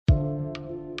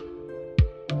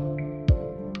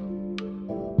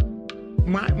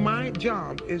My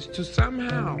job is to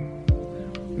somehow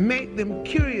make them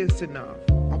curious enough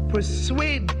or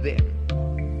persuade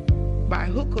them by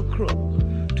hook or crook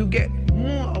to get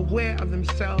more aware of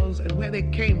themselves and where they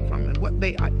came from and what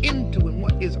they are into and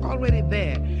what is already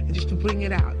there, and just to bring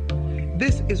it out.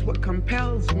 This is what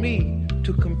compels me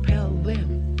to compel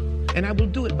them, and I will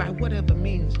do it by whatever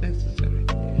means necessary.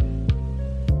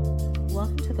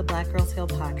 Welcome to the Black Girls Heal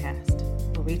podcast,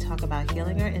 where we talk about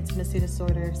healing our intimacy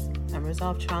disorders,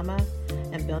 unresolved trauma,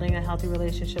 and building a healthy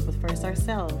relationship with first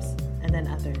ourselves and then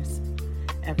others.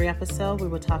 Every episode, we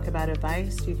will talk about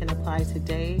advice you can apply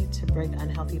today to break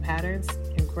unhealthy patterns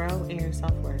and grow in your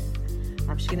self-worth.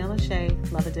 I'm Sheena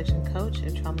Lachey, love addiction coach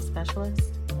and trauma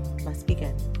specialist. Let's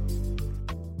begin.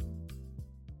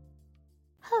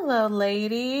 Hello,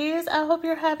 ladies. I hope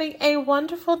you're having a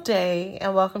wonderful day,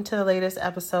 and welcome to the latest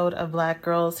episode of Black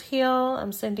Girls Heal.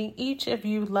 I'm sending each of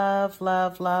you love,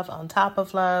 love, love on top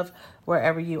of love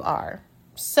wherever you are.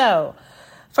 So,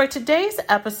 for today's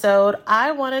episode,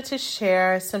 I wanted to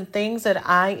share some things that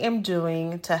I am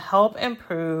doing to help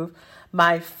improve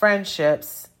my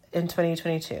friendships in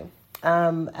 2022.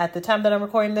 At the time that I'm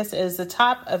recording this is the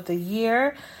top of the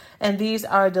year, and these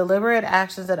are deliberate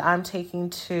actions that I'm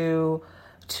taking to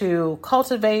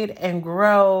cultivate and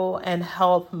grow and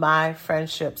help my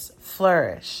friendships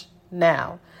flourish.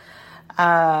 Now,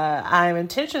 I'm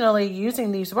intentionally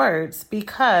using these words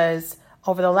because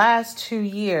over the last 2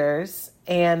 years,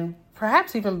 and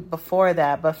perhaps even before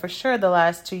that, but for sure the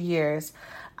last 2 years,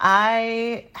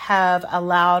 I have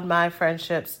allowed my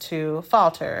friendships to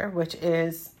falter, which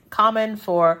is common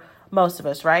for most of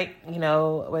us, right? You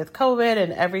know, with COVID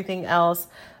and everything else.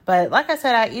 But like I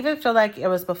said, I even feel like it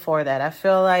was before that. I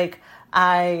feel like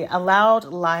I allowed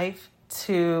life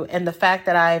to, and the fact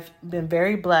that I've been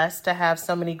very blessed to have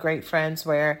so many great friends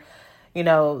where, you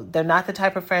know, they're not the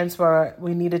type of friends where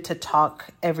we needed to talk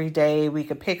every day. We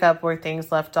could pick up where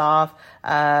things left off.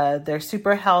 They're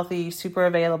super healthy, super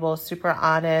available, super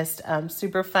honest,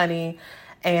 super funny.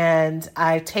 And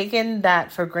I've taken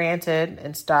that for granted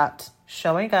and stopped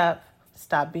showing up,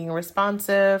 stopped being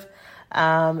responsive,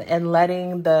 and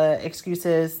letting the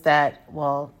excuses that,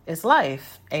 well, it's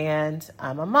life and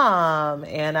I'm a mom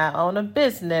and I own a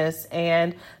business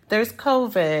and there's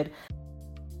COVID.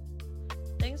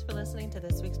 Thanks for listening to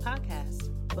this week's podcast.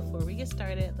 Before we get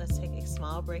started, let's take a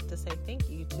small break to say thank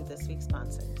you to this week's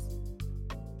sponsors.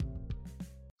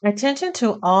 Attention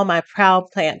to all my proud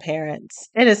plant parents.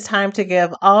 It is time to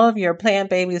give all of your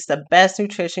plant babies the best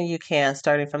nutrition you can,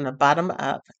 starting from the bottom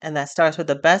up, and that starts with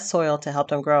the best soil to help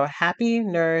them grow happy,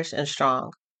 nourished, and strong.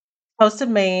 Coast of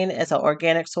Maine is an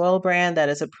organic soil brand that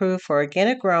is approved for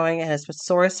organic growing and has been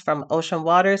sourced from ocean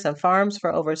waters and farms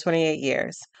for over 28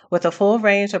 years. With a full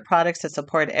range of products to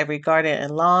support every garden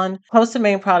and lawn, Coast of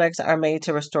Maine products are made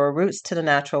to restore roots to the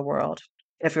natural world.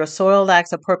 If your soil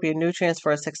lacks appropriate nutrients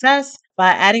for success,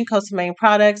 by adding Coast of Maine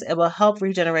products, it will help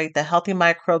regenerate the healthy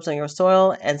microbes in your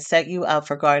soil and set you up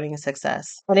for gardening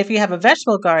success. And if you have a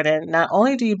vegetable garden, not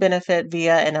only do you benefit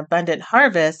via an abundant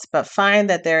harvest, but find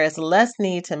that there is less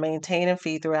need to maintain and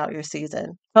feed throughout your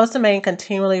season. Coast of Maine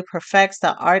continually perfects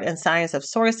the art and science of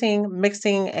sourcing,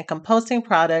 mixing, and composting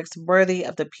products worthy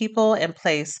of the people and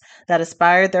place that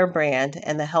inspired their brand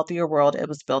and the healthier world it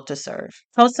was built to serve.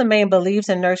 Coast of Maine believes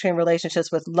in nurturing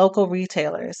relationships with local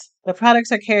retailers. The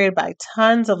products are carried by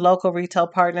tons of local retail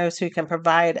partners who can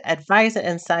provide advice and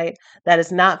insight that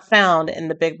is not found in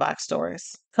the big box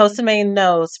stores. Coast of Maine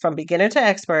knows from beginner to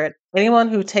expert, anyone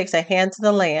who takes a hand to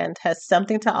the land has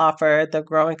something to offer the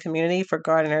growing community for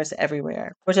gardeners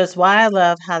everywhere, which is why I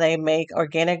love how they make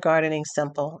organic gardening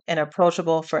simple and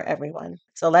approachable for everyone.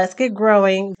 So let's get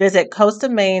growing. Visit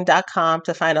coastofmaine.com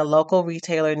to find a local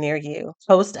retailer near you.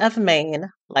 Coast of Maine,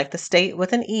 like the state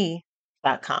with an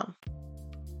E.com.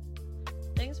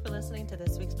 Thanks for listening to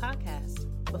this week's podcast.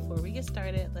 Before we get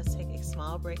started, let's take a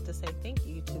small break to say thank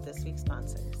you to this week's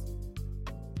sponsors.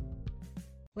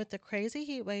 With the crazy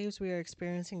heat waves we are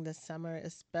experiencing this summer,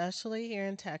 especially here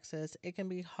in Texas, it can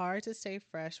be hard to stay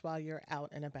fresh while you're out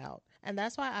and about. And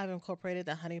that's why I've incorporated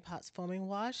the Honey Pot's foaming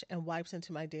wash and wipes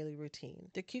into my daily routine.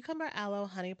 The Cucumber Aloe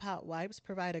Honey Pot wipes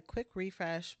provide a quick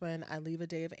refresh when I leave a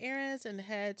day of errands and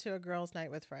head to a girls'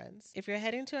 night with friends. If you're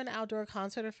heading to an outdoor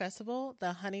concert or festival,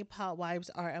 the Honey Pot wipes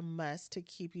are a must to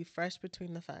keep you fresh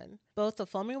between the fun. Both the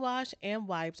foaming wash and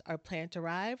wipes are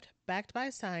plant-derived, backed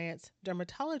by science,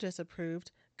 dermatologist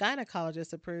approved,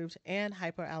 gynecologist approved, and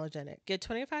hypoallergenic. Get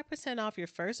 25% off your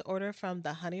first order from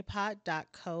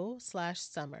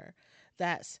thehoneypot.co/summer.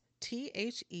 That's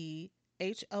THEHONEYPOT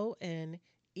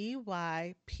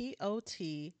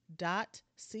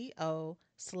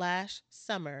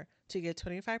HIVE.co/summer to get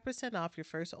 25% off your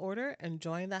first order and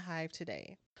join the Hive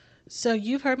today. So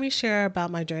you've heard me share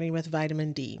about my journey with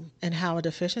vitamin D and how a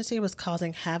deficiency was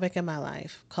causing havoc in my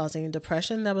life, causing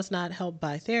depression that was not helped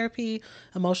by therapy,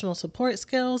 emotional support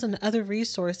skills, and other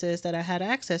resources that I had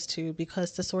access to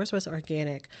because the source was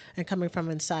organic and coming from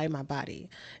inside my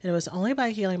body. And it was only by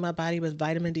healing my body with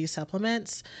vitamin D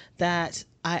supplements that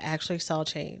I actually saw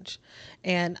change.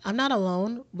 And I'm not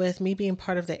alone with me being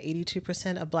part of the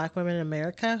 82% of Black women in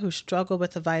America who struggle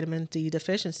with the vitamin D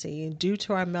deficiency due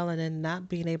to our melanin not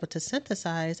being able to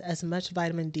synthesize as much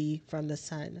vitamin D from the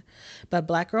sun. But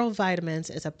Black Girl Vitamins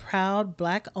is a proud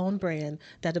Black-owned brand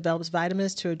that develops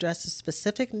vitamins to address the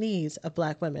specific needs of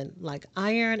Black women, like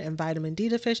iron and vitamin D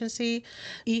deficiency.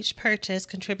 Each purchase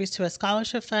contributes to a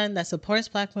scholarship fund that supports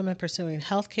Black women pursuing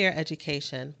healthcare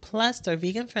education. Plus, they're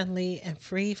vegan-friendly and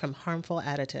free from harmful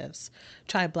additives.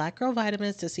 Try Black Girl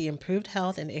Vitamins to see improved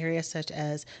health in areas such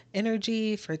as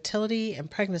energy, fertility, and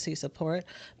pregnancy support,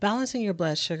 balancing your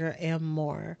blood sugar, and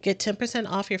more. Get 10%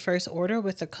 off your first order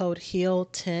with the code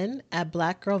HEAL10 at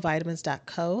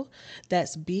blackgirlvitamins.co.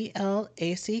 That's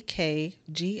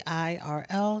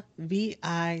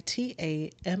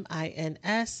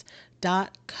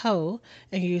BLACKGIRLVITAMINS.co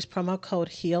and use promo code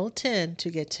HEAL10 to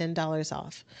get $10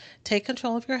 off. Take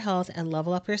control of your health and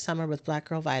level up your summer with Black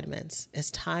Girl Vitamins.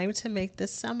 It's time to make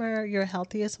this summer your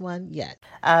healthiest one yet.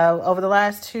 Over the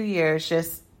last 2 years,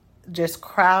 just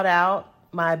crowd out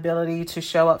my ability to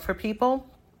show up for people.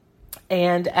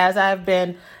 And as I've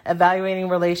been evaluating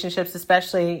relationships,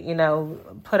 especially,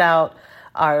 put out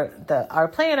our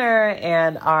planner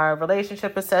and our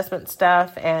relationship assessment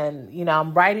stuff, and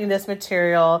I'm writing this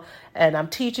material and I'm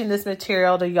teaching this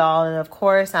material to y'all, and of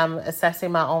course I'm assessing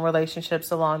my own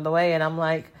relationships along the way, and I'm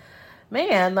like,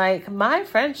 man, my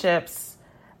friendships,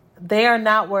 they are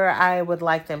not where I would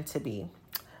like them to be.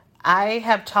 I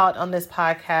have taught on this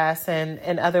podcast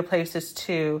and other places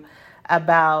too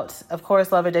about, of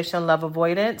course, love addiction, love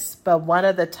avoidance, but one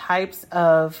of the types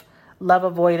of love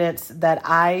avoidance that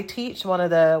I teach, one of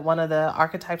the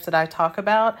archetypes that I talk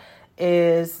about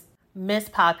is Miss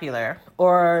Popular,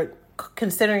 or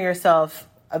considering yourself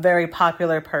a very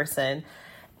popular person.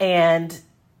 And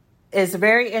it's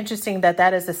very interesting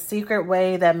that is a secret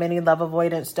way that many love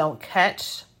avoidants don't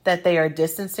catch, that they are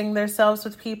distancing themselves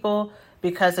with people,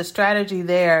 because the strategy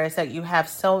there is that you're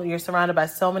surrounded by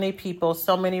so many people,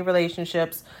 so many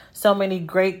relationships, so many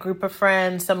great group of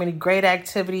friends, so many great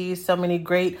activities, so many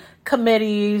great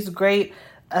committees, great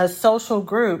social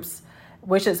groups,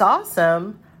 which is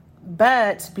awesome.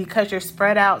 But because you're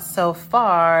spread out so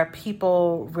far,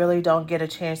 people really don't get a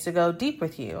chance to go deep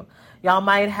with you. Y'all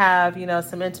might have,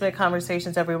 some intimate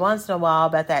conversations every once in a while,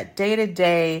 but that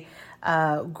day-to-day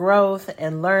growth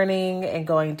and learning and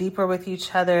going deeper with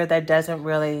each other, that doesn't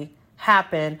really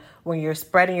happen when you're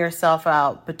spreading yourself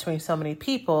out between so many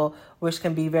people, which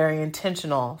can be very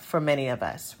intentional for many of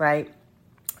us, right?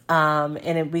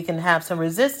 We can have some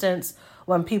resistance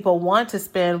when people want to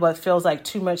spend what feels like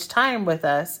too much time with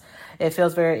us. It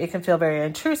can feel very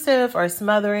intrusive or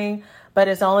smothering, but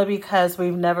it's only because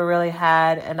we've never really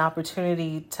had an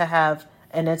opportunity to have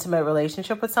an intimate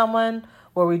relationship with someone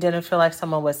where we didn't feel like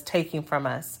someone was taking from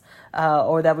us,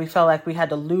 or that we felt like we had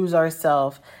to lose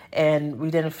ourselves and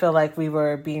we didn't feel like we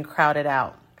were being crowded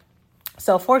out.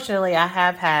 So fortunately, I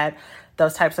have had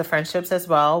those types of friendships as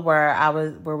well, where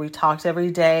we talked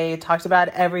every day, talked about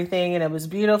everything, and it was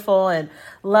beautiful and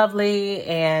lovely,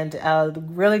 and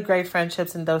really great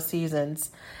friendships in those seasons.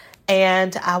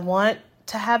 And I want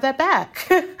to have that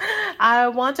back. I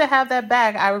want to have that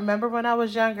back. I remember when I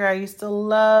was younger, I used to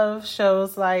love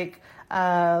shows like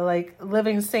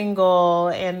Living Single,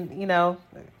 and,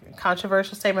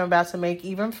 controversial statement I'm about to make,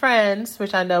 even Friends,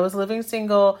 which I know is Living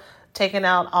Single, taking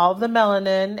out all of the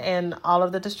melanin and all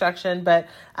of the destruction. But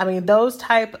I mean, those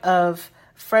type of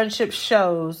friendship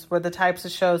shows were the types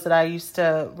of shows that I used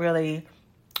to really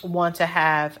want to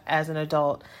have as an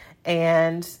adult.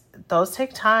 And those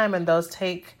take time, and those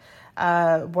take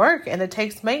work, and it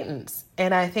takes maintenance.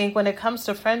 And I think when it comes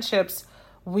to friendships,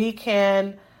 we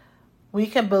can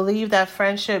believe that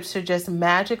friendships should just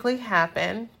magically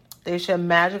happen. They should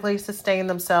magically sustain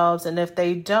themselves. And if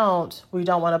they don't, we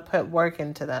don't want to put work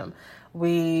into them.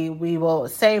 We will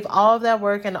save all of that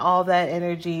work and all of that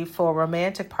energy for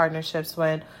romantic partnerships,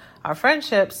 when our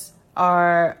friendships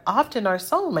are often our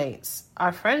soulmates.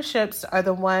 Our friendships are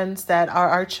the ones that are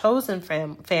our chosen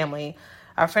family.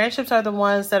 Our friendships are the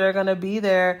ones that are going to be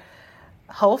there,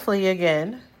 hopefully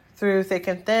again, through thick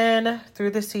and thin,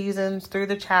 through the seasons, through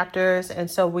the chapters. And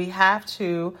so we have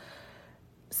to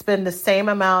spend the same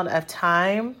amount of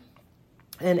time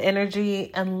and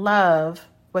energy and love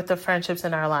with the friendships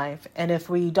in our life. And if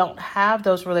we don't have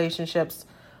those relationships,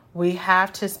 we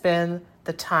have to spend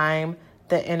the time,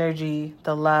 the energy,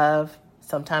 the love,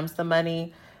 sometimes the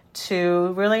money,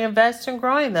 to really invest in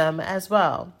growing them as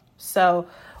well. So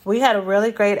we had a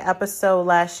really great episode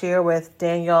last year with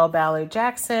Danielle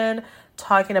Ballard-Jackson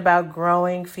talking about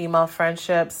growing female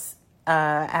friendships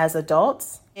as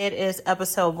adults. It is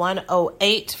episode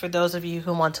 108 for those of you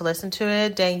who want to listen to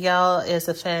it. Danielle is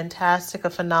a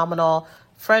phenomenal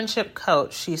friendship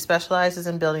coach. She specializes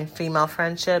in building female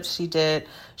friendships. She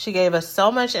gave us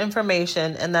so much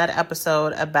information in that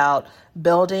episode about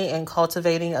building and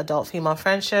cultivating adult female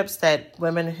friendships that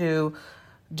women who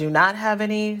do not have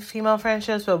any female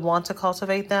friendships but want to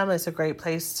cultivate them, it's a great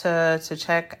place to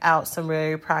check out some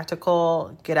very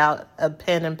practical, get out a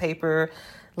pen and paper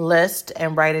list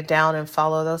and write it down and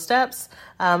follow those steps.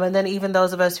 And then even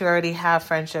those of us who already have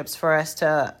friendships, for us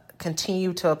to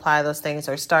continue to apply those things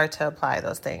or start to apply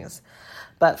those things.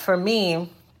 But for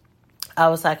me, I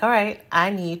was like, all right, I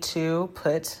need to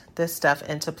put this stuff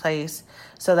into place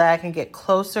so that I can get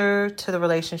closer to the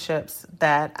relationships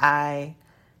that I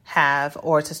have,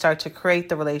 or to start to create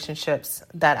the relationships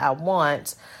that I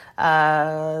want.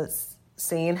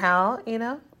 Seeing how,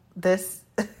 this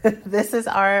this is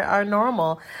our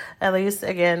normal, at least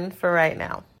again for right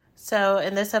now. So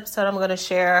in this episode, I'm going to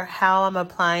share how I'm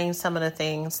applying some of the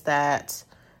things that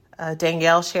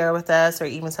Danielle shared with us, or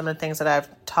even some of the things that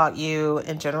I've taught you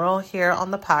in general here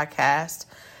on the podcast.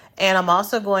 And I'm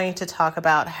also going to talk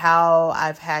about how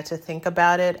I've had to think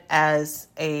about it as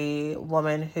a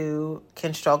woman who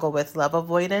can struggle with love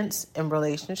avoidance in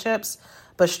relationships,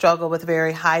 but struggle with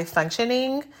very high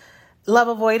functioning love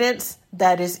avoidance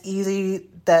that is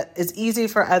easy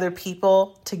for other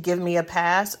people to give me a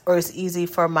pass, or it's easy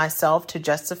for myself to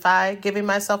justify giving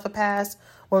myself a pass,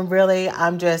 when really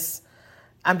I'm just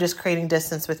creating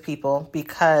distance with people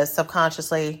because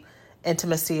subconsciously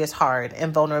intimacy is hard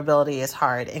and vulnerability is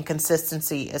hard and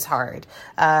consistency is hard,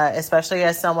 especially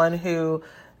as someone who,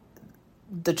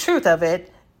 the truth of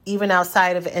it, even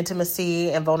outside of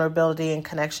intimacy and vulnerability and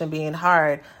connection being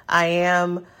hard, I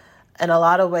am in a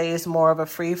lot of ways more of a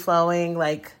free-flowing,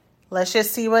 like, let's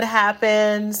just see what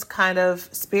happens kind of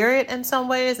spirit in some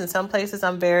ways. In some places,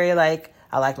 I'm very like,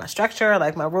 I like my structure, I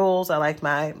like my rules, I like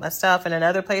my stuff. And in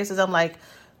other places, I'm like,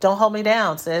 don't hold me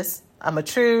down, sis. I'm a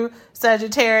true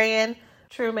Sagittarian,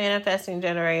 true manifesting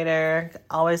generator,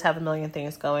 always have a million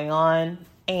things going on.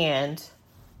 And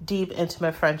deep,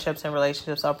 intimate friendships and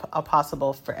relationships are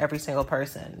possible for every single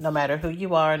person, no matter who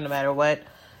you are, no matter what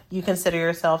you consider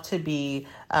yourself to be.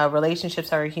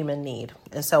 Relationships are a human need.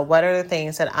 And so what are the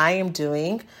things that I am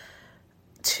doing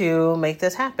to make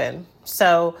this happen?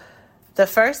 So the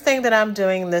first thing that I'm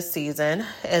doing this season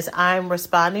is I'm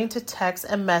responding to texts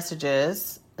and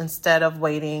messages instead of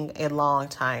waiting a long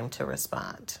time to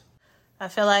respond. I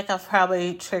feel like I've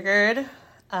probably triggered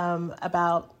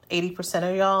about 80%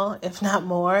 of y'all, if not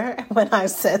more, when I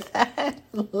said that.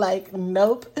 Like,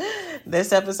 nope,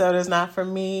 this episode is not for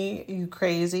me. You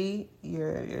crazy.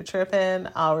 You're tripping.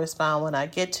 I'll respond when I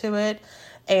get to it.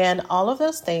 And all of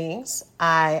those things,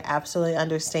 I absolutely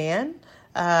understand.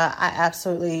 I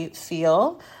absolutely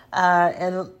feel,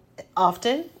 and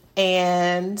often.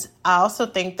 And I also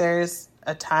think there's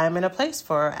a time and a place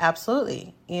for it.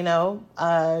 Absolutely. You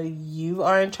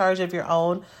are in charge of your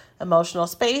own emotional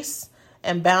space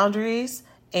and boundaries,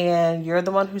 and you're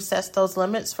the one who sets those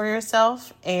limits for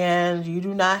yourself, and you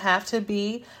do not have to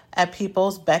be at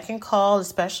people's beck and call,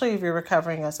 especially if you're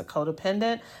recovering as a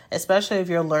codependent, especially if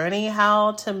you're learning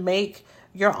how to make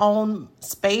your own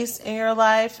space in your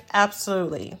life.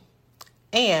 Absolutely.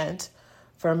 And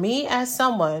for me, as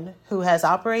someone who has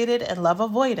operated in love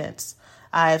avoidance,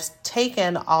 I've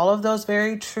taken all of those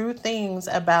very true things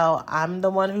about I'm the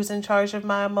one who's in charge of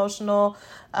my emotional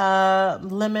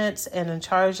limits and in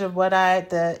charge of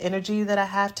the energy that I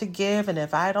have to give. And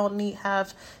if I don't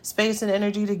have space and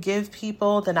energy to give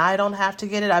people, then I don't have to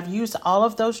get it. I've used all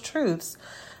of those truths,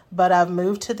 but I've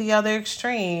moved to the other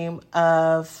extreme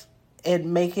of it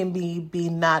making me be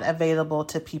not available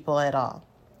to people at all.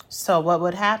 So what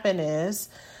would happen is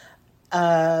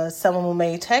someone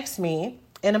may text me,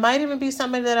 and it might even be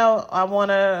somebody that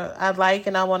I like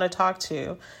and I want to talk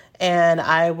to. And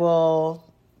I will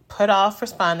put off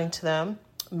responding to them.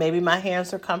 Maybe my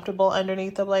hands are comfortable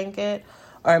underneath the blanket,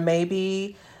 or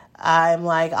maybe I'm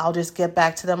like, I'll just get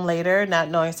back to them later, not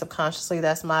knowing subconsciously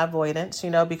that's my avoidance,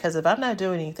 because if I'm not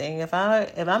doing anything, if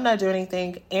I'm not doing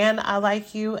anything and I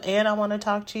like you and I want to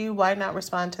talk to you, why not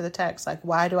respond to the text? Like,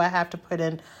 why do I have to put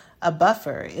in a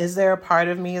buffer? Is there a part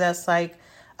of me that's like,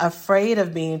 afraid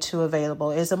of being too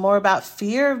available? Is it more about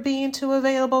fear of being too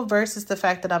available versus the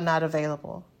fact that I'm not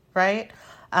available, right?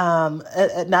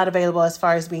 Not available as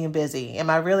far as being busy. Am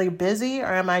I really busy,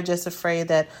 or am I just afraid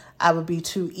that I would be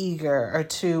too eager or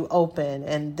too open?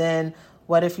 And then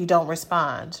what if you don't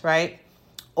respond, right?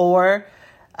 Or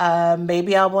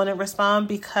maybe I wouldn't respond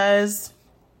because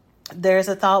there's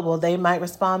a thought, well, they might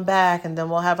respond back and then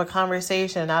we'll have a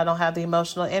conversation. I don't have the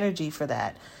emotional energy for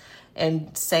that.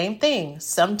 And same thing.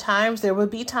 Sometimes there would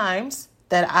be times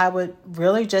that I would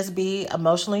really just be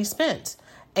emotionally spent.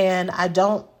 And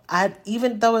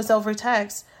even though it's over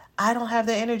text, I don't have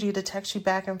the energy to text you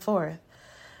back and forth.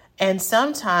 And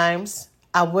sometimes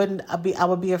I would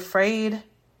be afraid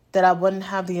that I wouldn't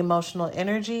have the emotional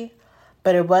energy,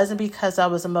 but it wasn't because I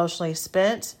was emotionally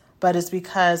spent, but it's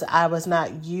because I was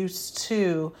not used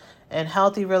to, in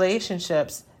healthy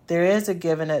relationships, there is a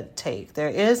give and a take. There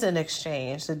is an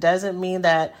exchange. It doesn't mean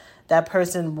that that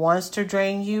person wants to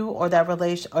drain you or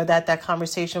that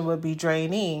conversation would be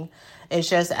draining. It's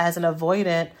just, as an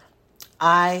avoidant,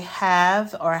 I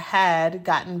have or had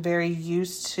gotten very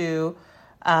used to,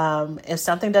 if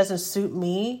something doesn't suit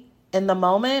me in the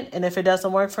moment, and if it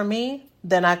doesn't work for me,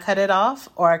 then I cut it off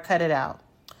or I cut it out.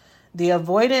 The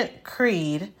avoidant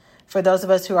creed, for those of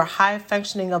us who are high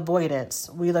functioning avoidants,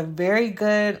 we look very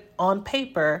good on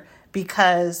paper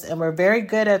and we're very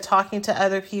good at talking to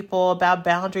other people about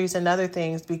boundaries and other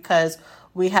things because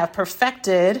we have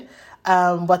perfected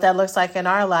what that looks like in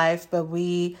our life, but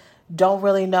we don't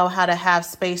really know how to have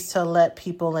space to let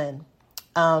people in.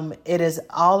 It is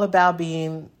all about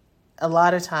a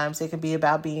lot of times it can be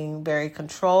about being very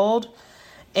controlled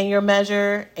in your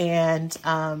measure, and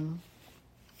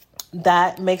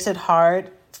that makes it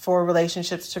hard for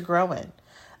relationships to grow in,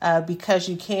 because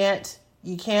you can't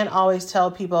always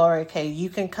tell people, okay, you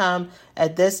can come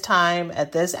at this time,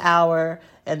 at this hour,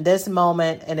 and this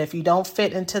moment, and if you don't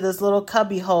fit into this little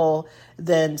cubby hole,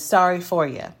 then sorry for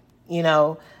you.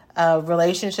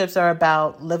 Relationships are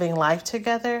about living life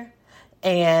together,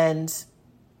 and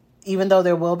even though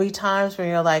there will be times when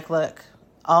you're like, look,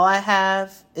 all I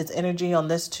have is energy on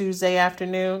this Tuesday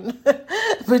afternoon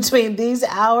between these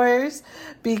hours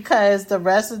because the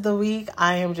rest of the week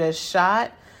I am just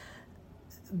shot.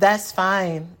 That's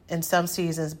fine in some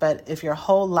seasons, but if your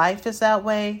whole life is that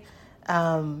way,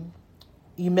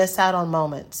 you miss out on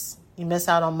moments. You miss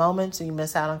out on moments and you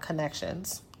miss out on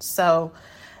connections. So,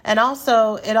 and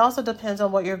also, it also depends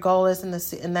on what your goal is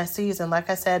in that season. Like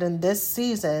I said, in this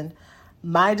season,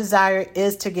 my desire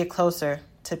is to get closer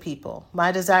to people.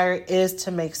 My desire is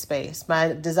to make space.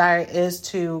 My desire is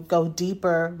to go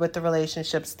deeper with the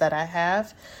relationships that I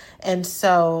have. And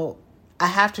so I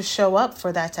have to show up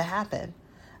for that to happen.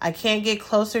 I can't get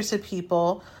closer to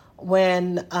people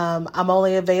when I'm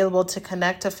only available to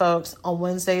connect to folks on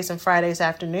Wednesdays and Fridays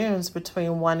afternoons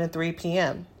between 1 and 3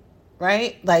 p.m.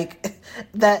 Right? Like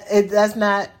that's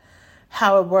not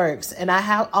how it works. And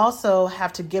I also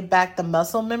have to get back the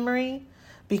muscle memory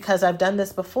because I've done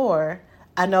this before.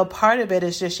 I know part of it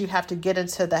is just you have to get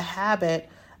into the habit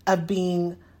of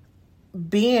being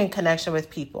in connection with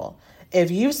people.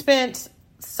 If you've spent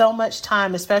so much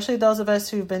time, especially those of us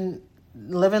who've been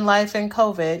living life in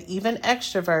COVID, even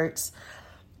extroverts,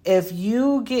 if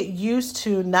you get used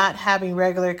to not having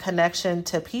regular connection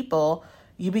to people,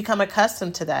 you become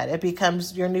accustomed to that. It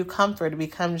becomes your new comfort. It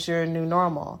becomes your new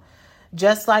normal.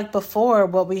 Just like before,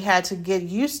 what we had to get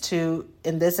used to,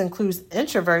 and this includes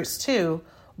introverts too,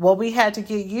 what we had to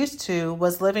get used to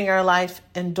was living our life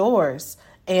indoors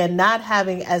and not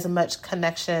having as much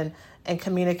connection and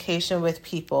communication with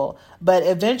people. But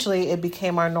eventually it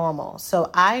became our normal.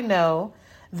 So I know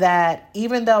that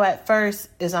even though at first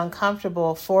it's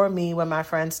uncomfortable for me when my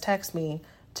friends text me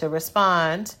to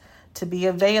respond, to be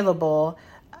available,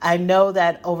 I know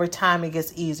that over time it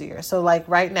gets easier. So like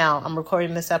right now, I'm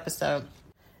recording this episode.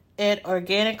 It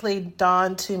organically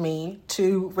dawned to me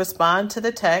to respond to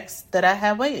the text that I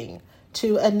had waiting,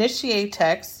 to initiate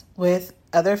texts with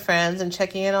other friends and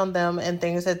checking in on them and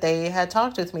things that they had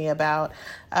talked with me about,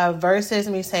 versus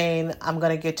me saying, I'm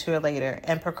going to get to it later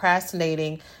and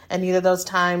procrastinating. And either of those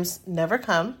times never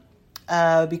come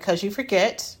because you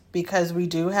forget, because we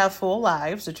do have full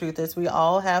lives. The truth is we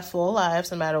all have full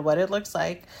lives, no matter what it looks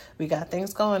like. We got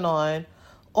things going on.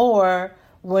 Or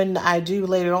when I do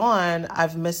later on,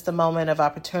 I've missed the moment of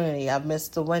opportunity. I've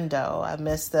missed the window. I've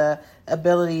missed the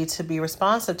ability to be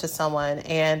responsive to someone.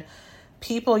 And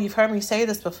people, you've heard me say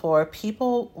this before,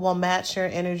 people will match your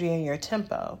energy and your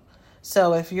tempo.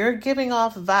 So if you're giving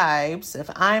off vibes, if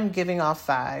I'm giving off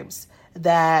vibes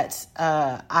that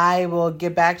I will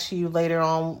get back to you later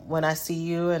on when I see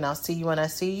you, and I'll see you when I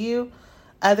see you,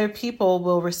 other people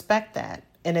will respect that.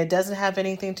 And it doesn't have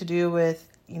anything to do with,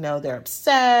 they're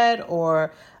upset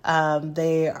or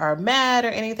they are mad or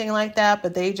anything like that.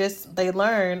 But they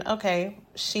learn, okay,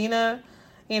 Sheena,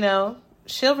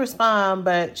 she'll respond,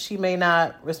 but she may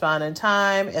not respond in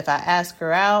time. If I ask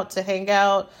her out to hang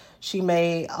out, she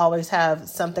may always have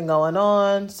something going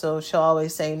on, so she'll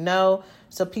always say no.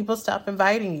 So people stop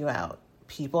inviting you out.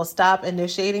 People stop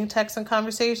initiating texts and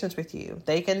conversations with you.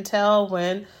 They can tell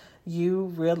when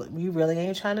you really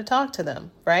ain't trying to talk to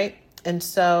them, right? And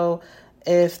so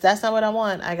if that's not what I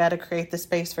want, I got to create the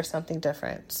space for something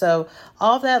different. So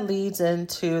all of that leads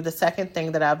into the second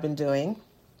thing that I've been doing,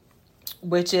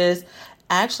 which is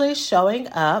actually showing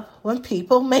up when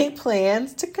people make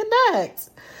plans to connect.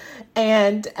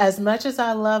 And as much as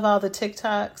I love all the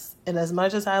TikToks and as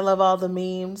much as I love all the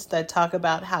memes that talk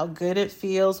about how good it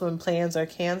feels when plans are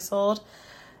canceled,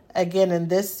 again, in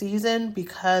this season,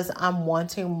 because I'm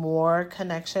wanting more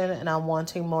connection and I'm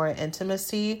wanting more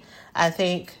intimacy, I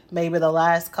think maybe the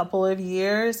last couple of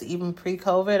years, even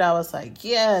pre-COVID, I was like,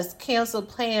 yes, cancel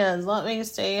plans. Let me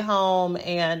stay home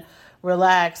and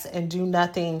relax and do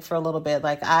nothing for a little bit.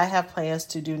 Like, I have plans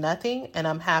to do nothing and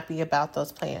I'm happy about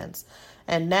those plans.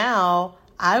 And now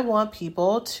I want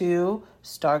people to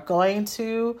start going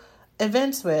to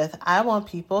events with. I want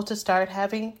people to start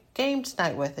having games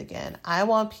night with again. I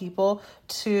want people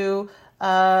to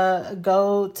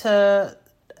go to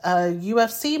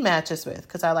UFC matches with,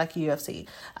 because I like UFC.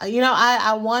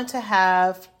 I want to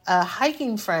have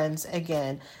hiking friends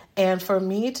again. And for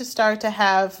me to start to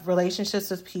have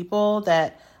relationships with people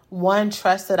that, one,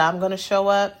 trust that I'm going to show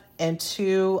up, and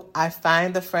two, I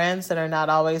find the friends that are not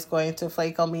always going to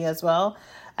flake on me as well,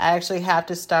 I actually have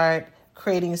to start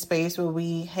creating a space where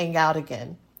we hang out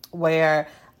again, where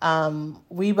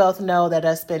we both know that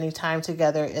us spending time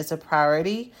together is a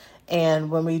priority. And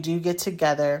when we do get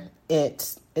together,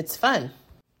 it's fun.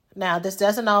 Now, this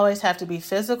doesn't always have to be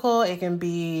physical. It can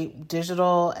be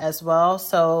digital as well.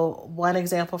 So one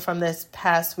example from this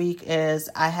past week is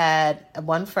I had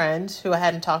one friend who I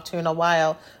hadn't talked to in a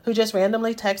while who just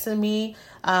randomly texted me.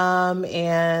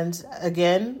 And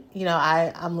again,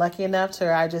 I'm lucky enough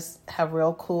to I just have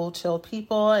real cool, chill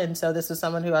people. And so this was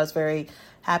someone who I was very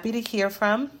happy to hear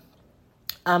from.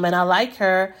 And I like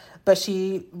her, but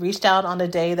she reached out on a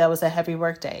day that was a heavy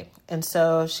work day. And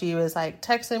so she was like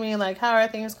texting me like, how are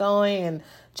things going, and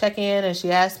check in. And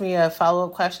she asked me a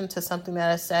follow-up question to something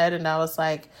that I said. And I was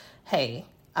like, hey,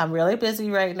 I'm really busy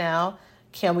right now.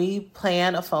 Can we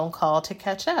plan a phone call to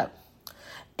catch up?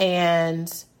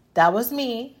 And that was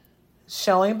me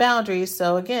showing boundaries.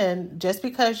 So again, just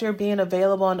because you're being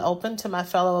available and open to my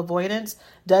fellow avoidance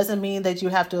doesn't mean that you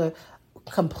have to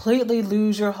completely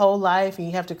lose your whole life and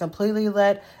you have to completely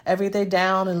let everything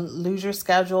down and lose your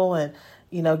schedule and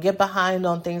get behind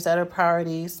on things that are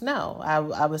priorities. No,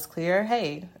 I was clear.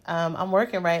 Hey, I'm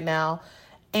working right now.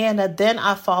 And then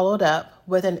I followed up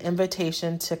with an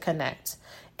invitation to connect.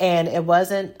 And it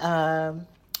wasn't, it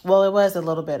was a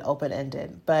little bit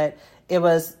open-ended, but it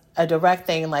was a direct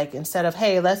thing. Like, instead of,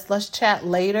 hey, let's chat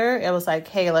later, it was like,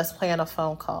 hey, let's plan a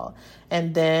phone call.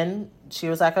 And then she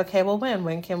was like, okay, well,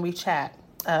 when can we chat?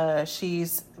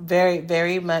 She's very,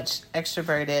 very much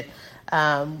extroverted,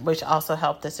 which also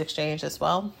helped this exchange as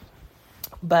well.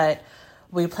 But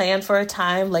we planned for a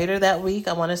time later that week.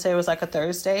 I want to say it was like a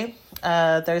Thursday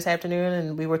afternoon.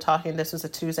 And we were talking, this was a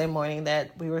Tuesday morning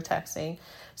that we were texting.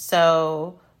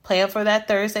 So plan for that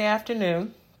Thursday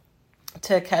afternoon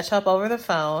to catch up over the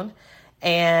phone.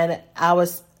 And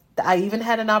I even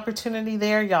had an opportunity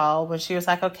there, y'all, when she was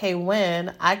like, okay,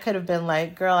 when? I could have been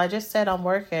like, girl, I just said I'm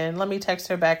working. Let me text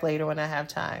her back later when I have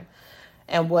time.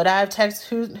 And would I have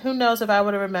texted, who knows if I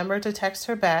would have remembered to text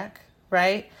her back,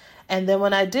 right? And then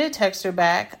when I did text her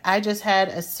back, I just had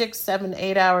a 6, 7,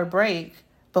 8 hour break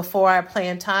before I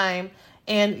planned time.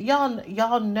 And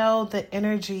y'all know the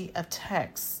energy of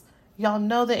text. Y'all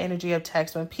know the energy of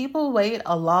text. When people wait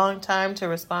a long time to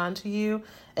respond to you,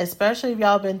 especially if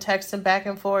y'all been texting back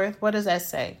and forth, what does that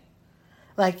say?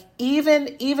 Like, even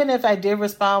if I did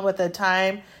respond with a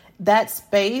time, that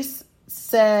space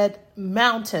said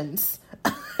mountains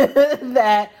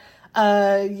that,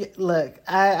 look,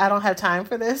 I don't have time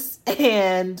for this,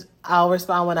 and I'll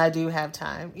respond when I do have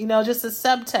time. Just a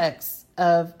subtext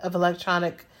of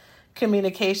electronic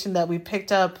communication that we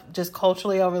picked up just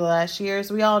culturally over the last years.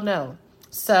 We all know.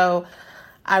 So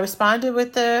I responded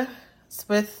with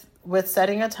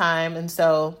setting a time. And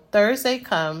so Thursday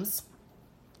comes,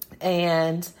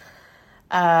 and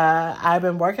I've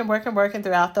been working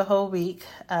throughout the whole week.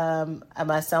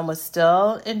 My son was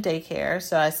still in daycare,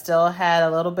 so I still had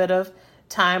a little bit of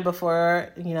time before,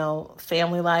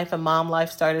 family life and mom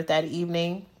life started that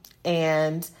evening.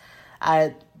 And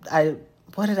I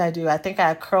what did I do? I think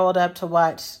I curled up to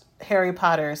watch Harry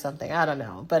Potter or something. I don't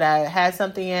know. But I had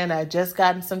something in. I just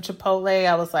gotten some Chipotle.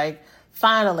 I was like,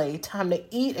 finally, time to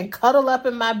eat and cuddle up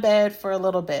in my bed for a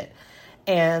little bit.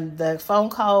 And the phone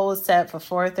call was set for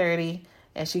 4:30,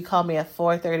 and she called me at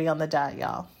 4:30 on the dot,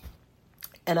 y'all.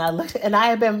 And I looked, and I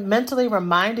had been mentally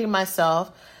reminding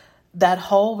myself that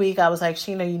whole week. I was like,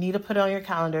 Sheena, you need to put it on your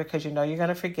calendar because you know you're going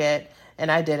to forget.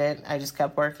 And I didn't. I just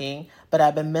kept working. But I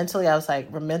was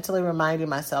like mentally reminding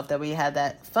myself that we had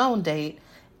that phone date.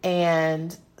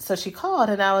 And so she called,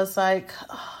 and I was like,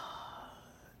 oh,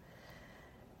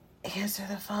 answer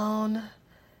the phone.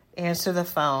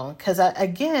 Because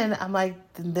I'm like,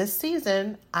 this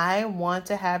season, I want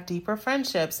to have deeper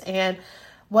friendships. And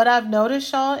what I've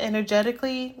noticed, y'all,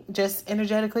 energetically,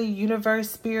 universe,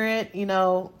 spirit,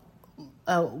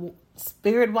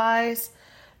 spirit-wise,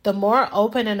 the more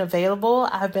open and available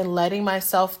I've been letting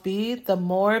myself be, the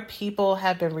more people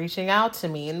have been reaching out to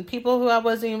me. And people who I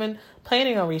wasn't even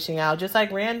planning on reaching out, just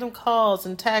like random calls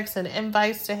and texts and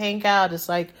invites to hang out. It's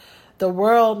like the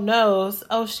world knows,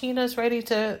 oh, Sheena's ready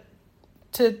to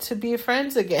be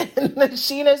friends again.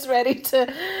 Sheena's ready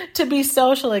to be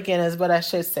social again is what I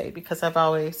should say, because I've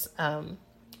always,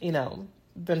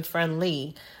 been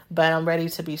friendly, but I'm ready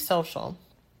to be social.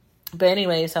 But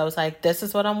anyways, I was like, this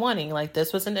is what I'm wanting. Like,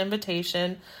 this was an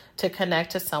invitation to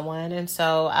connect to someone. And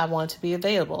so I want to be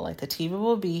available. Like, the TV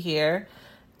will be here.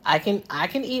 I can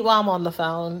eat while I'm on the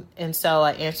phone. And so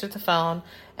I answered the phone,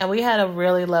 and we had a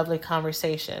really lovely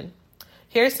conversation.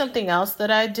 Here's something else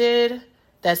that I did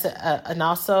that's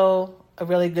also a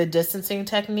really good distancing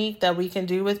technique that we can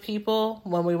do with people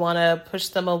when we want to push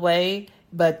them away,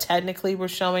 but technically we're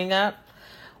showing up.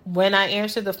 When I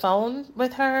answered the phone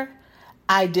with her,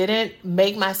 I didn't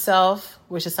make myself,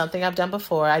 which is something I've done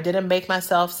before, I didn't make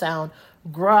myself sound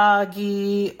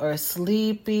groggy or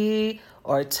sleepy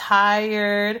or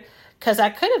tired, because I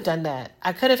could have done that.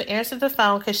 I could have answered the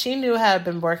phone because she knew how I'd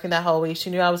been working that whole week. She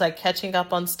knew I was like catching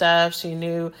up on stuff. She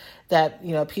knew that,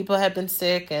 people had been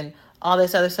sick and all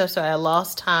this other stuff. So I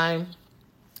lost time.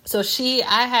 So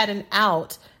I had an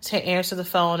out to answer the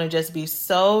phone and just be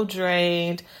so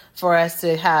drained for us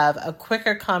to have a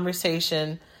quicker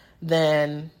conversation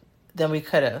than we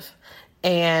could have.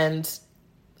 And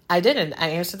I didn't. I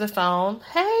answered the phone.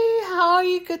 Hey, how are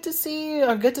you? Good to see you,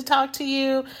 or good to talk to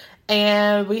you.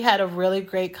 And we had a really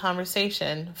great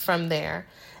conversation from there.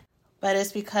 But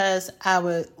it's because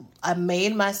I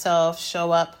made myself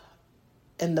show up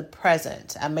in the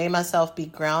present. I made myself be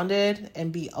grounded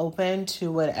and be open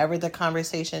to whatever the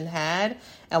conversation had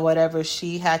and whatever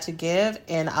she had to give.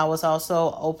 And I was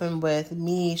also open with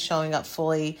me showing up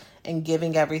fully and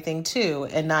giving everything too,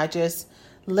 and not just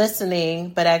listening,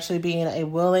 but actually being a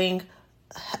willing,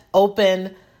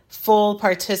 open, full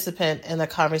participant in the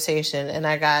conversation. And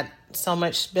I got so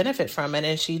much benefit from it,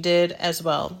 and she did as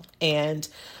well. And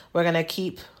we're going to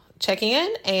keep checking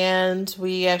in, and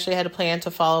we actually had a plan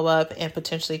to follow up and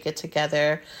potentially get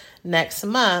together next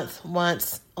month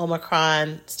once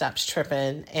Omicron stops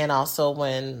tripping, and also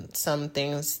when some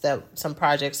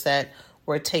projects that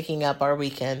were taking up our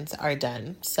weekends are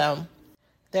done. So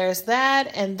there's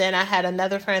that. And then I had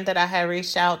another friend that I had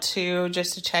reached out to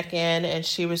just to check in, and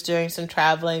she was doing some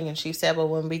traveling, and she said, well,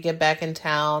 when we get back in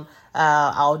town,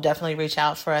 I'll definitely reach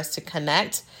out for us to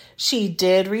connect. She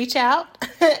did reach out,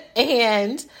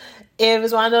 and it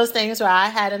was one of those things where I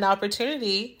had an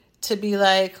opportunity to be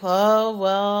like, oh,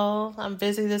 well, I'm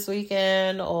busy this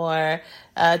weekend, or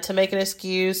to make an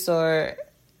excuse, or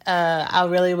I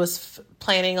really was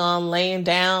planning on laying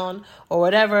down, or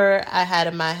whatever I had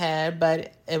in my head.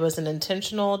 But it was an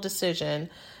intentional decision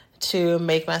to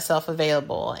make myself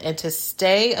available and to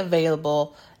stay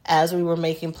available as we were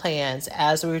making plans,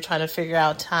 as we were trying to figure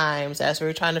out times, as we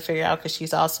were trying to figure out, because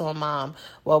she's also a mom,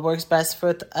 what works best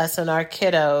for us and our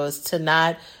kiddos, to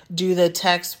not do the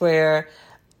text where,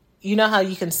 you know how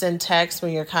you can send text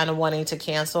when you're kind of wanting to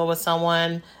cancel with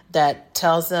someone that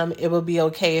tells them it would be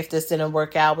okay if this didn't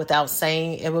work out, without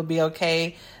saying it would be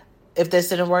okay if this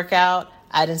didn't work out.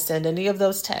 I didn't send any of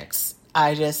those texts.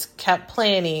 I just kept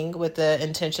planning with the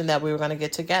intention that we were going to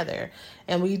get together.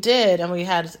 And we did. And we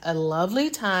had a lovely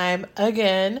time.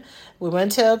 Again, we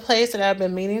went to a place that I've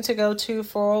been meaning to go to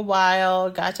for a while.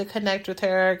 Got to connect with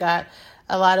her. Got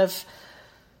a lot of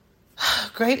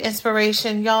great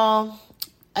inspiration. Y'all,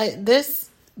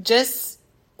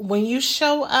 when you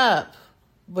show up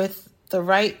with the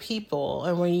right people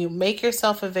and when you make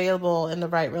yourself available in the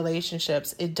right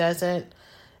relationships,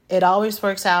 it always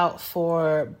works out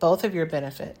for both of your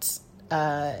benefits.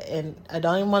 And I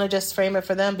don't even want to just frame it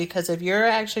for them, because if you're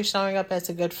actually showing up as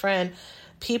a good friend,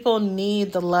 people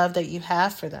need the love that you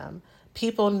have for them.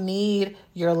 People need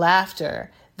your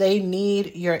laughter. They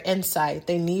need your insight.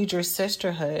 They need your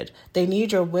sisterhood. They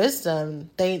need your wisdom.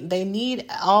 They need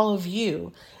all of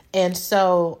you. And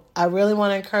so I really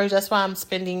want to encourage, that's why I'm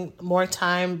spending more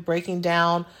time breaking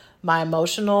down my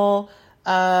emotional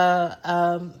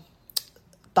thought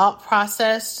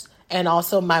process and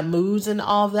also my moods and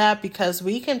all that, because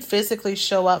we can physically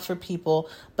show up for people,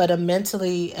 but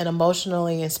mentally and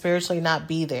emotionally and spiritually not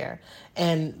be there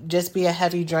and just be a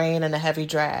heavy drain and a heavy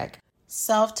drag.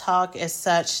 Self-talk is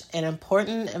such an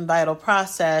important and vital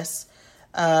process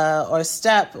or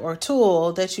step or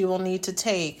tool that you will need to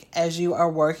take as you are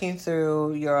working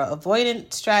through your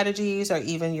avoidant strategies or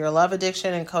even your love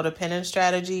addiction and codependent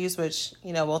strategies, which,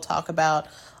 we'll talk about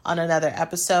on another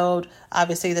episode.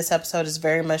 Obviously, this episode is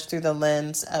very much through the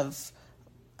lens of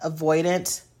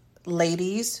avoidant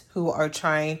ladies who are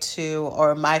trying to,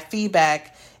 or my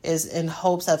feedback is in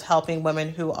hopes of helping women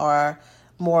who are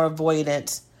more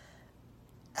avoidant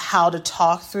how to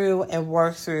talk through and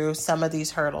work through some of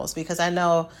these hurdles, because I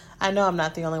know I'm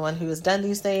not the only one who has done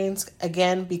these things,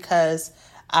 again, because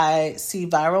I see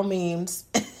viral memes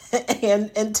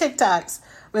and TikToks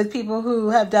with people who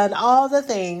have done all the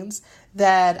things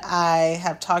that I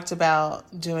have talked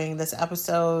about doing this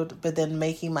episode, but then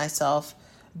making myself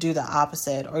do the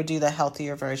opposite or do the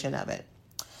healthier version of it.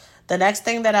 The next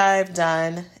thing that I've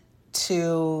done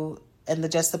in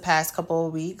just the past couple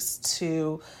of weeks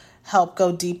to help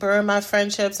go deeper in my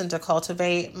friendships and to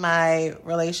cultivate my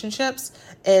relationships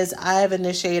is I've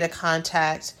initiated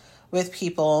contact with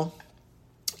people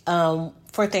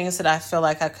for things that I feel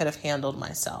like I could have handled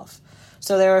myself.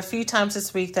 So there were a few times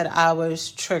this week that I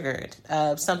was triggered.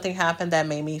 Something happened that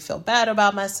made me feel bad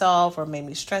about myself or made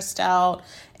me stressed out.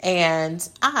 And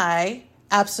I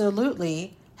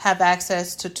absolutely have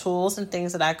access to tools and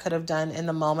things that I could have done in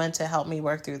the moment to help me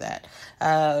work through that.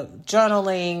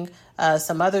 Journaling,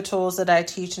 some other tools that I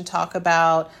teach and talk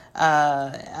about.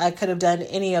 I could have done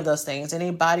any of those things. Any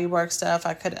body work stuff,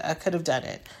 I could have done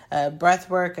it.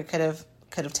 Breath work, I could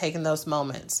have taken those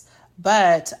moments.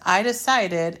 But I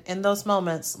decided in those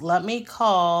moments, let me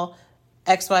call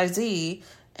XYZ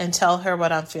and tell her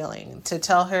what I'm feeling, to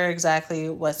tell her exactly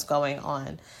what's going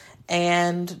on.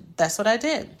 And that's what I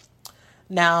did.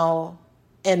 Now,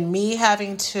 in me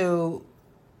having to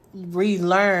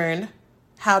relearn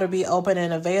how to be open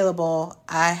and available,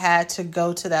 I had to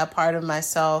go to that part of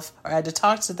myself, or I had to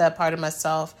talk to that part of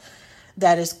myself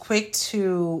that is quick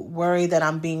to worry that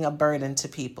I'm being a burden to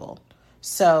people.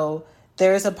 So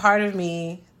there's a part of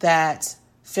me that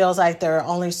feels like there are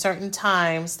only certain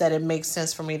times that it makes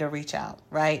sense for me to reach out,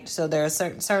 right? So there are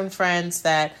certain friends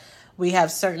that we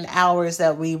have certain hours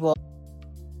that we will.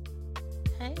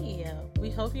 Hey,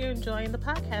 we hope you're enjoying the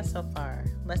podcast so far.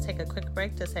 Let's take a quick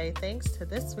break to say thanks to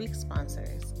this week's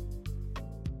sponsors.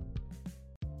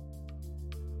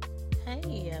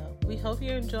 Hey, we hope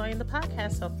you're enjoying the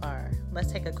podcast so far.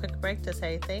 Let's take a quick break to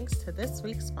say thanks to this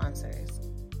week's sponsors.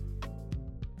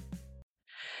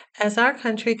 As our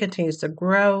country continues to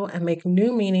grow and make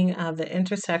new meaning out of the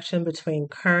intersection between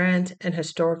current and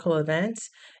historical events,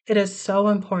 it is so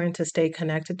important to stay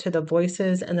connected to the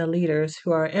voices and the leaders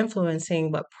who are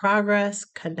influencing what progress,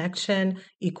 connection,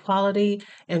 equality,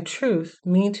 and truth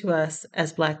mean to us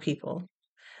as Black people.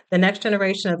 The next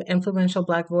generation of influential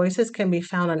Black voices can be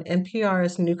found on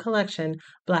NPR's new collection,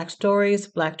 Black Stories,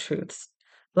 Black Truths.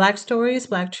 Black Stories,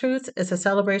 Black Truths is a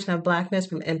celebration of Blackness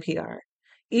from NPR.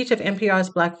 Each of NPR's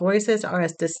Black voices are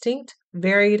as distinct,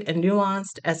 varied, and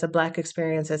nuanced as the Black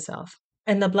experience itself.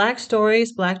 In the Black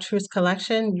Stories, Black Truths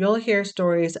collection, you'll hear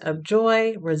stories of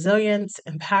joy, resilience,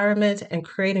 empowerment, and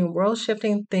creating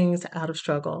world-shifting things out of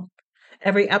struggle.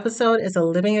 Every episode is a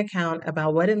living account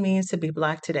about what it means to be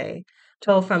Black today,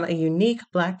 told from a unique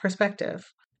Black perspective.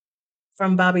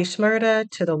 From Bobby Shmurda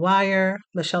to The Wire,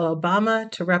 Michelle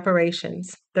Obama to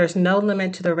reparations, there's no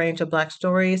limit to the range of Black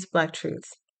stories, Black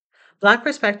truths. Black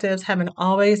perspectives haven't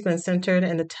always been centered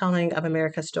in the telling of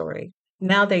America's story.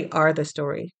 Now they are the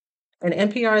story. In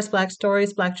NPR's Black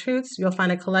Stories, Black Truths, you'll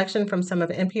find a collection from some of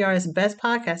NPR's best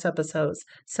podcast episodes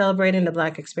celebrating the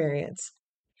Black experience.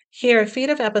 Hear a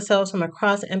feed of episodes from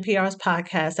across NPR's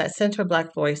podcasts that center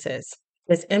Black voices.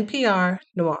 It's NPR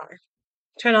Noir.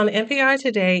 Turn on NPR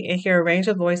today and hear a range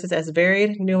of voices as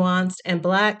varied, nuanced, and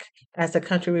Black as the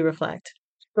country we reflect.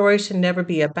 Stories should never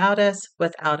be about us,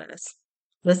 without us.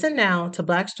 Listen now to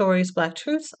Black Stories, Black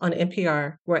Truths on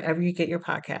NPR, wherever you get your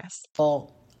podcasts.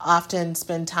 We'll often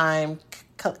spend time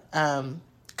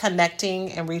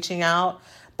connecting and reaching out,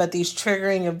 but these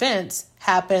triggering events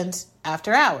happened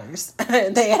after hours.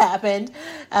 They happened.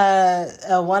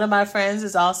 One of my friends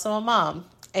is also a mom.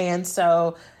 And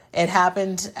so It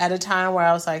happened at a time where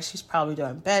I was like, she's probably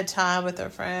doing bedtime with her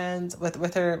friends,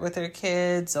 with her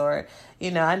kids, or,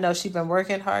 I know she's been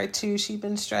working hard too. She's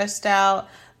been stressed out,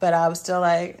 but I was still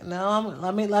like, no,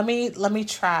 let me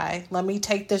try. Let me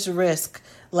take this risk.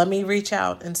 Let me reach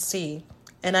out and see.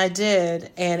 And I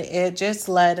did. And it just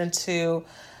led into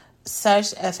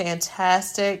such a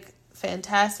fantastic,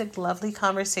 lovely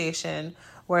conversation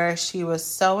where she was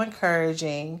so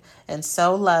encouraging and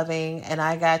so loving, and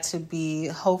I got to be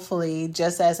hopefully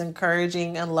just as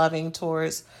encouraging and loving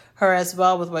towards her as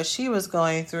well with what she was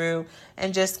going through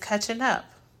and just catching up,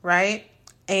 right?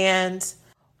 And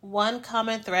one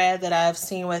common thread that I've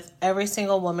seen with every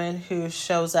single woman who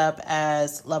shows up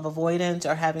as love avoidant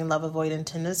or having love avoidant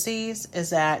tendencies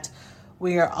is that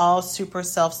we are all super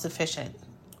self-sufficient.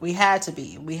 We had to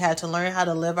be. We had to learn how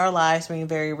to live our lives being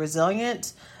very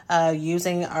resilient,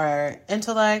 using our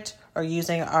intellect or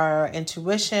using our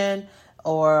intuition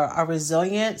or our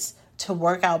resilience to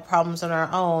work out problems on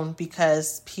our own,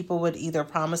 because people would either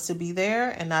promise to be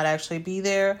there and not actually be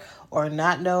there, or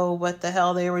not know what the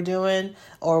hell they were doing,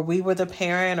 or we were the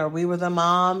parent or we were the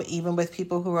mom, even with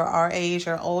people who are our age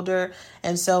or older.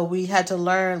 And so we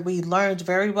learned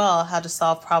very well how to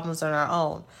solve problems on our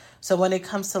own. So when it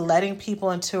comes to letting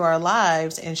people into our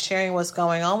lives and sharing what's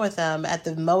going on with them at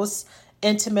the most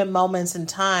intimate moments in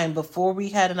time before we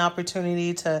had an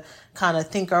opportunity to kind of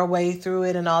think our way through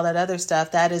it and all that other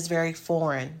stuff, that is very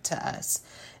foreign to us.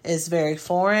 It's very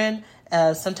foreign.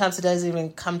 Sometimes it doesn't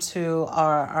even come to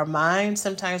our mind.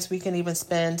 Sometimes we can even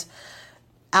spend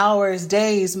hours,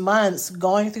 days, months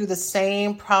going through the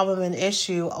same problem and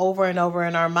issue over and over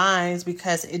in our minds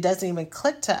because it doesn't even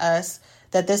click to us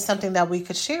that this is something that we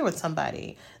could share with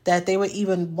somebody, that they would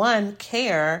even, one,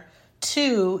 care,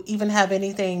 two, even have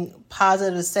anything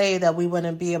positive to say that we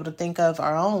wouldn't be able to think of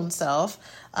our own self,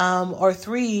 or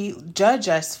three, judge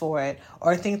us for it,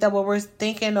 or think that what we're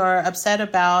thinking or upset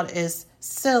about is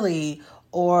silly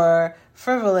or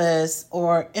frivolous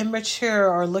or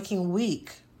immature or looking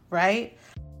weak, right?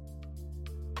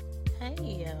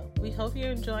 Hey, we hope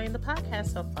you're enjoying the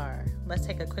podcast so far. Let's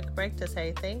take a quick break to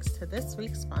say thanks to this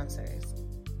week's sponsors.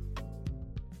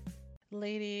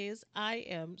 Ladies, I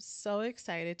am so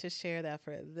excited to share that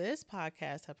for this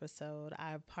podcast episode,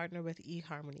 I've partnered with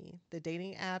eHarmony, the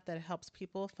dating app that helps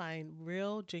people find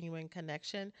real, genuine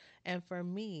connection. And for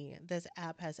me, this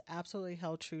app has absolutely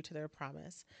held true to their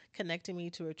promise, connecting me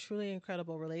to a truly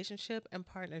incredible relationship and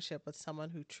partnership with someone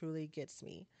who truly gets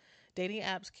me. Dating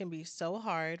apps can be so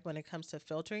hard when it comes to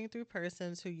filtering through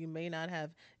persons who you may not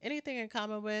have anything in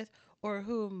common with or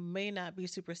who may not be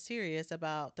super serious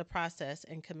about the process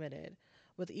and committed.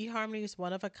 With eHarmony's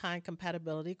one-of-a-kind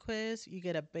compatibility quiz, you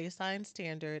get a baseline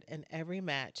standard in every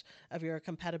match of your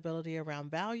compatibility around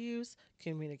values,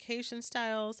 communication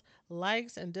styles,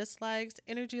 likes and dislikes,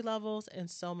 energy levels, and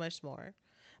so much more.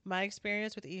 My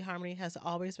experience with eHarmony has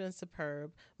always been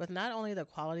superb, with not only the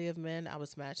quality of men I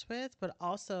was matched with, but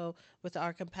also with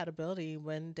our compatibility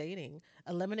when dating,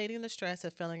 eliminating the stress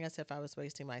of feeling as if I was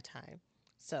wasting my time.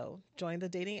 So, join the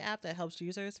dating app that helps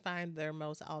users find their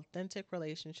most authentic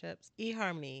relationships.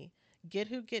 eHarmony, get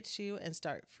who gets you and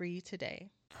start free today.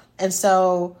 And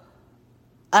so,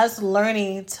 us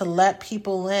learning to let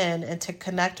people in and to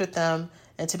connect with them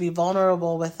and to be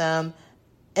vulnerable with them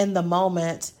in the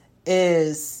moment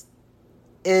is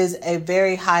a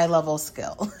very high level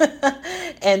skill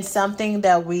and something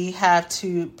that we have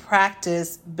to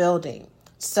practice building.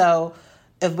 So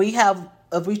if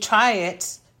we try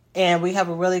it and we have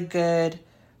a really good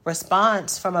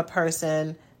response from a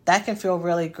person, that can feel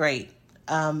really great.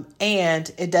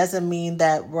 And it doesn't mean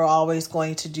that we're always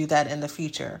going to do that in the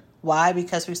future. Why?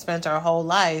 Because we spent our whole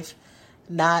life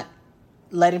not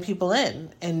letting people in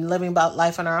and living about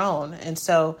life on our own. And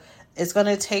so it's going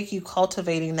to take you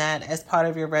cultivating that as part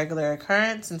of your regular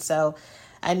occurrence. And so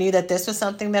I knew that this was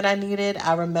something that I needed.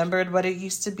 I remembered what it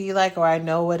used to be like, or I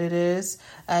know what it is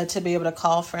to be able to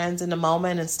call friends in the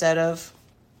moment instead of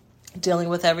dealing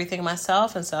with everything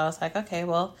myself. And so I was like, okay,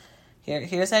 well,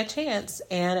 here's that chance.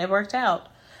 And it worked out.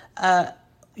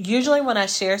 Usually when I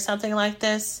share something like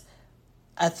this,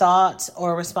 a thought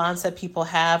or response that people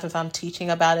have if I'm teaching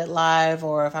about it live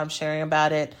or if I'm sharing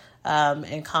about it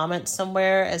in comments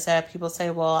somewhere is that people say,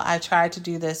 well, I tried to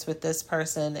do this with this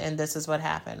person and this is what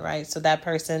happened, right? So that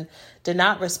person did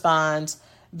not respond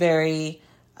very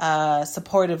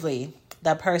supportively.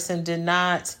 That person did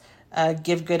not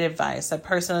give good advice. That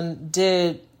person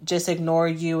did just ignore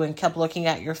you and kept looking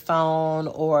at your phone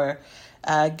or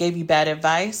gave you bad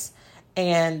advice.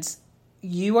 And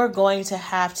you are going to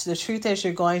have to, the truth is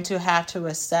you're going to have to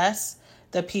assess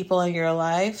the people in your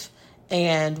life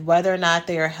and whether or not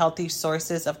they are healthy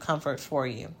sources of comfort for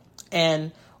you.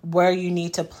 and where you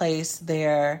need to place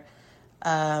their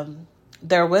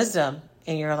wisdom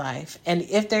in your life. And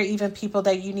if there are even people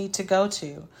that you need to go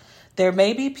to, there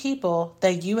may be people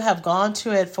that you have gone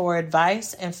to it for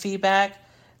advice and feedback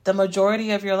the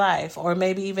majority of your life, or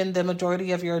maybe even the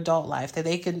majority of your adult life, that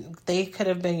they could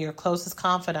have been your closest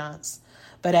confidants.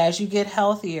 But as you get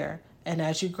healthier and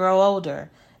as you grow older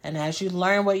and as you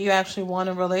learn what you actually want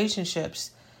in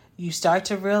relationships, you start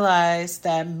to realize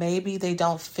that maybe they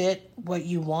don't fit what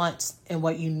you want and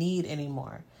what you need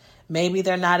anymore. Maybe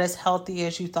they're not as healthy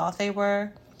as you thought they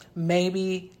were.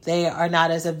 Maybe they are not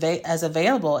as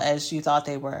available as you thought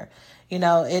they were.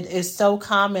 It is so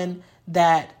common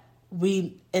that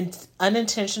we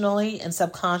unintentionally and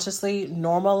subconsciously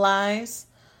normalize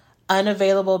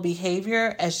unavailable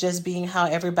behavior as just being how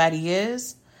everybody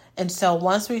is. And so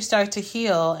once we start to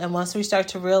heal and once we start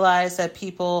to realize that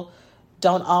people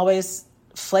don't always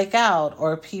flake out,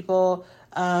 or people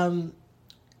are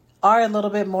a little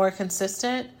bit more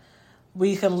consistent,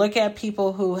 we can look at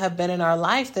people who have been in our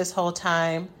life this whole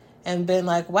time and been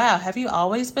like, wow, have you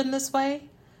always been this way?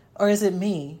 Or is it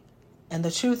me? And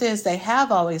the truth is they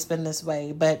have always been this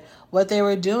way, but what they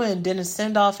were doing didn't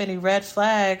send off any red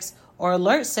flags or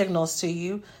alert signals to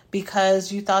you because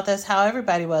you thought that's how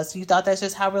everybody was. You thought that's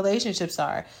just how relationships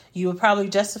are. You would probably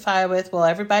justify it with, well,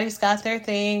 everybody's got their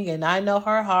thing and I know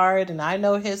her heart and I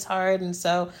know his heart. And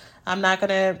so I'm not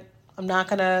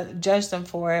gonna judge them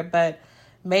for it, but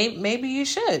maybe you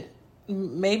should.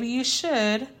 Maybe you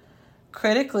should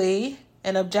critically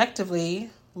and objectively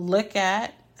look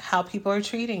at how people are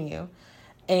treating you.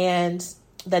 And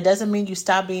that doesn't mean you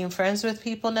stop being friends with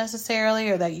people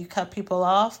necessarily, or that you cut people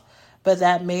off, but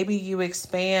that maybe you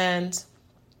expand,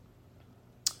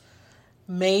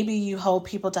 maybe you hold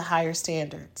people to higher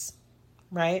standards,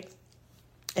 right?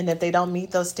 And if they don't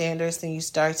meet those standards, then you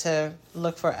start to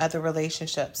look for other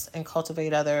relationships and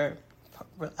cultivate other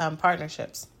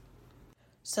partnerships.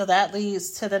 So that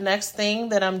leads to the next thing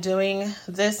that I'm doing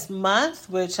this month,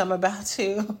 which I'm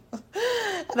actually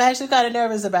kind of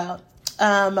nervous about.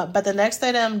 But the next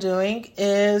thing I'm doing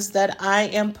is that I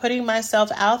am putting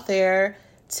myself out there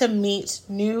to meet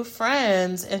new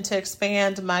friends and to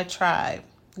expand my tribe.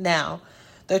 Now,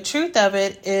 the truth of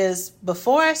it is,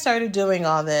 before I started doing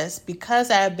all this,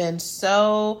 because I have been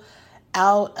so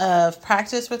out of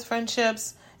practice with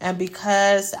friendships, and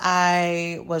because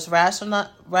I was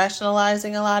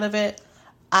rationalizing a lot of it,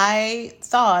 I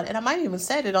thought, and I might even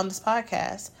said it on this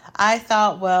podcast, I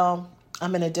thought, well,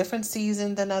 I'm in a different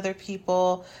season than other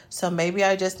people, so maybe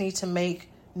I just need to make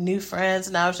new friends,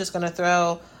 and I was just going to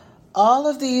throw all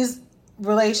of these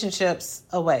relationships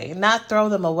away. Not throw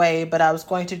them away, but I was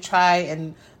going to try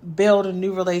and build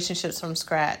new relationships from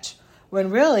scratch.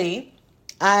 When really,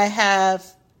 I have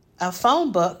a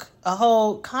phone book, a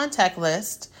whole contact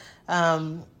list,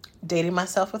 dating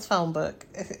myself with phone book.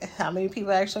 How many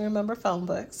people actually remember phone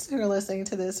books who are listening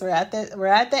to this? We're at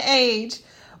the age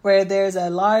where there's a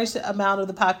large amount of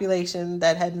the population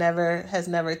that has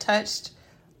never touched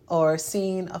or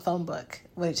seen a phone book,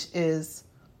 which is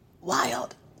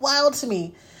wild to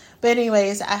me. But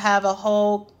anyways, I have a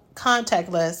whole contact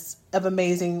list of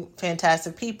amazing,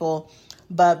 fantastic people.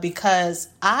 But because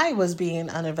I was being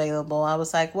unavailable, I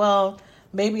was like, well,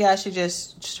 maybe I should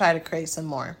just try to create some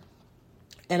more.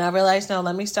 And I realized, no,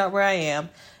 let me start where I am.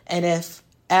 And as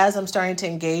I'm starting to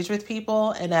engage with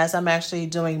people and as I'm actually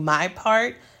doing my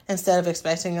part, instead of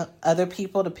expecting other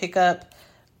people to pick up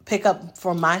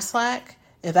for my slack,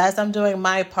 if as I'm doing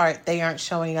my part, they aren't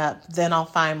showing up, then I'll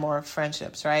find more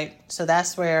friendships, right? So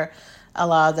that's where a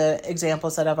lot of the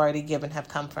examples that I've already given have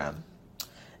come from.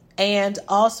 And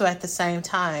also at the same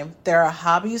time, there are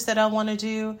hobbies that I want to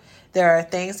do. There are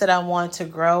things that I want to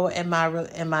grow in my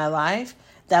life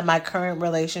that my current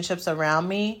relationships around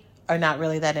me are not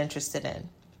really that interested in.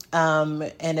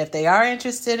 And if they are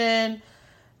interested in,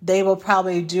 they will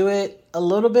probably do it a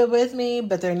little bit with me,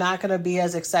 but they're not going to be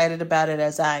as excited about it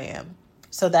as I am.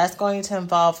 So that's going to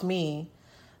involve me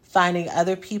finding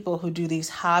other people who do these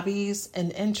hobbies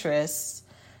and interests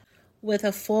with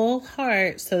a full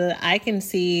heart so that I can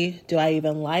see, do I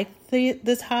even like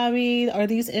this hobby or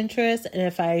these interests? And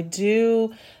if I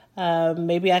do,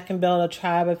 maybe I can build a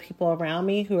tribe of people around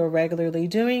me who are regularly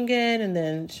doing it and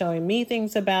then showing me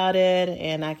things about it,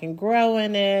 and I can grow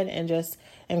in it and just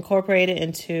incorporate it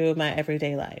into my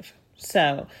everyday life.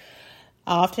 So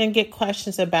I often get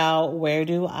questions about, where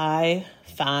do I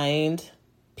find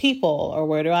people, or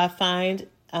where do I find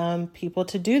people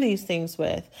to do these things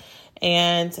with?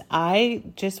 And I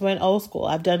just went old school.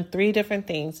 I've done 3 different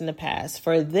things in the past.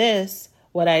 For this,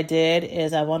 what I did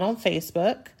is I went on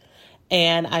Facebook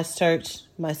and I searched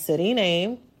my city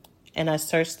name and I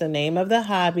searched the name of the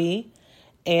hobby,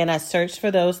 and I searched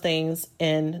for those things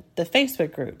in the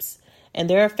Facebook groups. And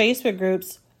there are Facebook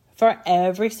groups for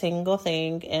every single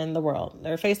thing in the world.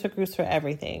 There are Facebook groups for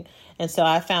everything. And so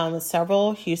I found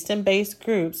several Houston-based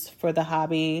groups for the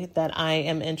hobby that I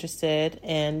am interested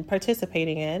in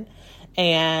participating in.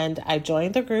 And I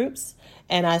joined the groups,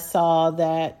 and I saw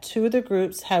that 2 of the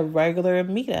groups have regular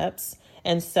meetups.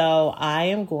 And so I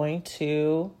am going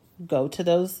to go to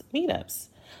those meetups.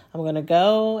 I'm going to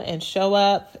go and show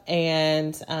up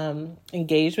and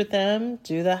engage with them,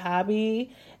 do the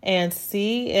hobby, and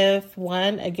see if,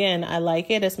 1, again, I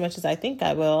like it as much as I think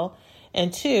I will,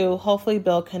 and 2, hopefully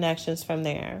build connections from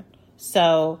there.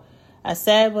 So I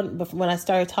said when I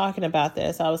started talking about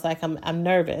this, I was like, I'm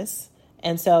nervous.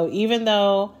 And so even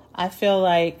though I feel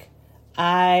like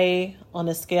on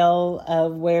a scale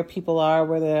of where people are,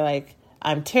 where they're like,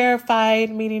 I'm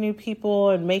terrified meeting new people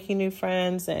and making new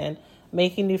friends and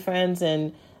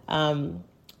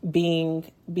being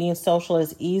social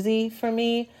is easy for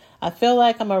me, I feel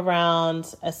like I'm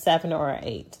around a 7 or an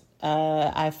 8.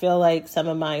 I feel like some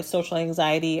of my social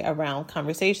anxiety around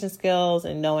conversation skills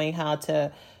and knowing how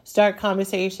to start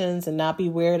conversations and not be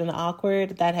weird and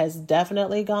awkward, that has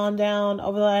definitely gone down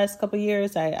over the last couple of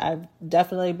years. I've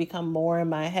definitely become more in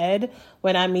my head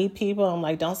when I meet people. I'm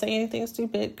like, don't say anything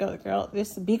stupid, girl,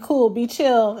 just be cool, be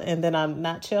chill. And then I'm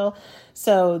not chill.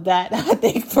 So that, I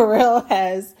think, for real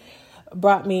has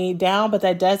brought me down, but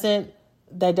that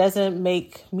doesn't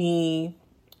make me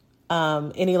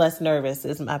any less nervous,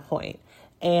 is my point.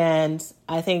 And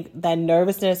I think that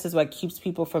nervousness is what keeps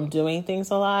people from doing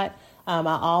things a lot. I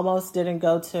almost didn't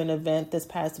go to an event this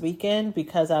past weekend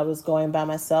because I was going by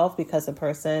myself, because the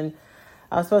person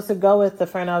I was supposed to go with, the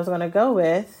friend I was going to go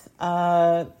with,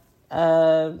 got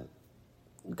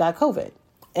COVID.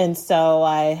 And so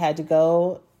I had to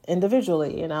go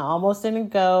individually, and I almost didn't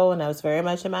go, and I was very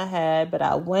much in my head, but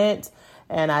I went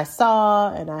and I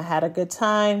saw and I had a good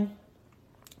time.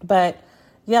 But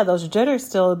yeah, those jitters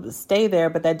still stay there,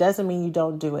 but that doesn't mean you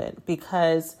don't do it,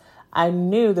 because I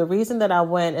knew the reason that I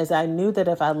went is I knew that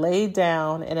if I laid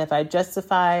down and if I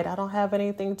justified, I don't have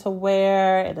anything to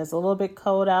wear and it's a little bit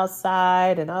cold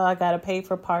outside and, I got to pay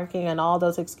for parking and all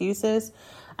those excuses,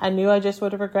 I knew I just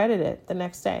would have regretted it the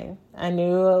next day. I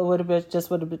knew it would have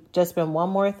just been one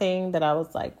more thing that I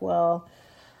was like, well,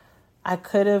 I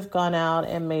could have gone out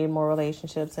and made more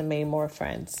relationships and made more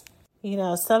friends. You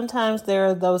know, sometimes there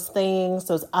are those things,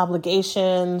 those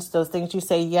obligations, those things you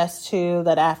say yes to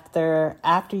that after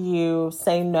you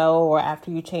say no or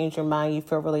after you change your mind, you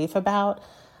feel relief about.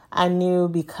 I knew,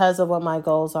 because of what my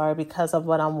goals are, because of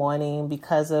what I'm wanting,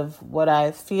 because of what I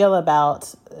feel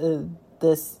about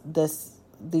these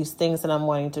things that I'm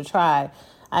wanting to try,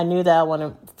 I knew that I want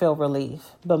to feel relief,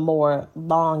 but more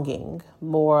longing,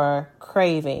 more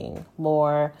craving,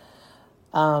 more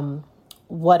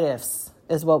what ifs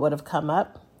is what would have come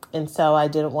up. And so I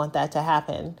didn't want that to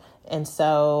happen. And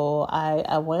so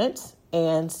I went.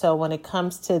 And so when it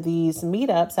comes to these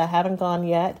meetups, I haven't gone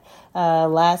yet.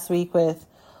 Last week with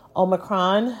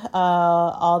Omicron,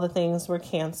 all the things were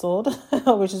canceled,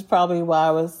 which is probably why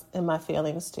I was in my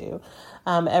feelings too.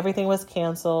 Everything was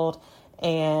canceled.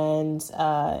 And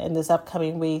in this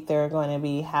upcoming week, they're going to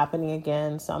be happening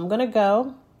again. So I'm going to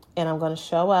go and I'm going to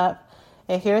show up.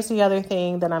 And here's the other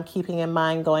thing that I'm keeping in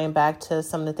mind, going back to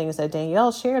some of the things that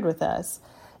Danielle shared with us,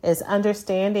 is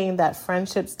understanding that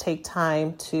friendships take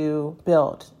time to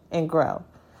build and grow.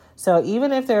 So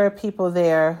even if there are people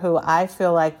there who I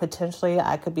feel like potentially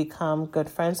I could become good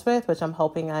friends with, which I'm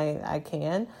hoping I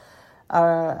can,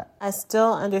 I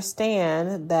still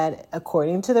understand that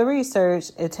according to the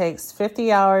research, it takes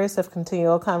 50 hours of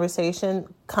continual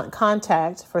conversation,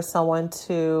 contact for someone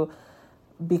to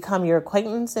become your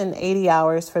acquaintance and 80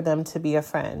 hours for them to be a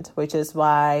friend, which is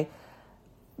why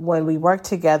when we work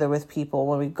together with people,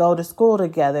 when we go to school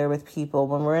together with people,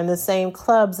 when we're in the same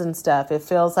clubs and stuff, it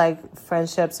feels like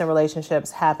friendships and relationships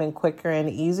happen quicker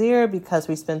and easier because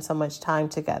we spend so much time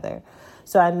together.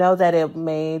 So I know that it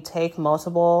may take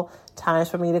multiple times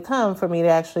for me to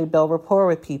actually build rapport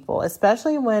with people,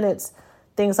 especially when it's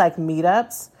things like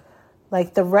meetups.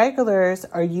 Like the regulars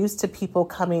are used to people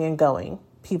coming and going.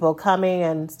 People coming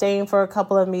and staying for a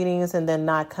couple of meetings and then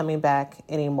not coming back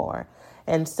anymore.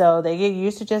 And so they get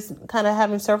used to just kind of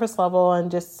having surface level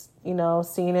and just,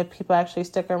 seeing if people actually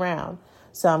stick around.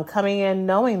 So I'm coming in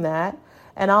knowing that,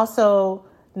 and also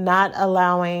not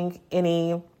allowing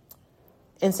any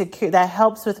that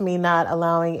helps with me not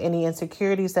allowing any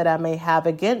insecurities that I may have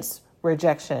against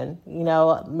rejection.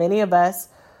 Many of us,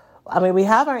 we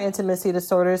have our intimacy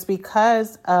disorders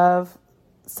because of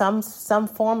some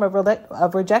form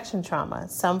of rejection trauma,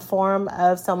 some form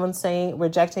of someone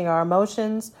rejecting our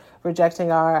emotions,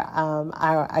 rejecting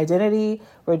our identity,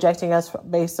 rejecting us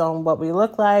based on what we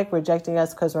look like, rejecting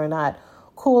us because we're not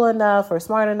cool enough or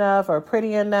smart enough or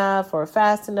pretty enough or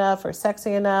fast enough or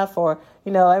sexy enough, or,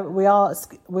 we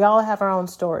all have our own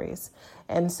stories.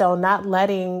 And so not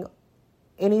letting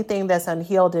anything that's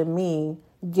unhealed in me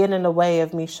get in the way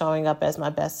of me showing up as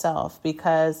my best self,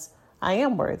 because I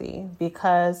am worthy,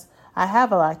 because I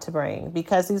have a lot to bring,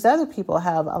 because these other people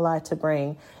have a lot to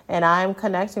bring, and I'm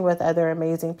connecting with other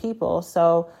amazing people.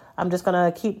 So I'm just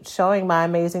going to keep showing my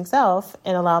amazing self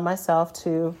and allow myself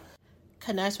to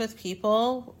connect with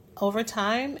people over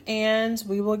time, and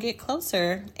we will get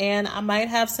closer. And I might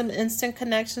have some instant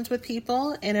connections with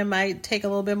people, and it might take a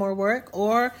little bit more work,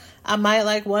 or I might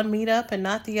like one meetup and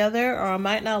not the other, or I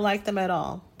might not like them at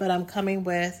all, but I'm coming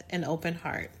with an open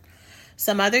heart.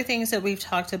 Some other things that we've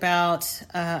talked about,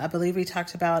 I believe we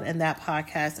talked about in that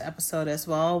podcast episode as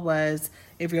well, was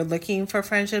if you're looking for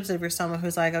friendships, if you're someone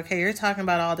who's like, okay, you're talking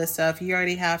about all this stuff, you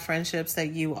already have friendships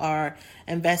that you are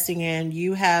investing in,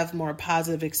 you have more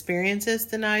positive experiences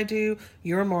than I do,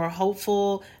 you're more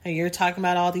hopeful, and you're talking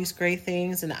about all these great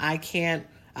things, and I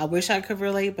wish I could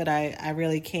relate, but I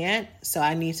really can't, so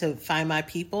I need to find my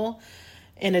people.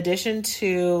 In addition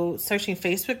to searching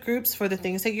Facebook groups for the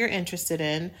things that you're interested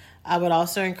in, I would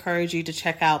also encourage you to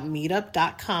check out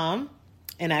meetup.com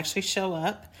and actually show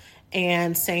up.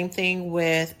 And same thing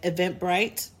with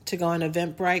Eventbrite, to go on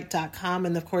eventbrite.com.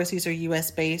 And of course, these are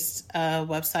US-based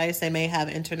websites. They may have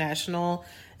international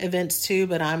events too,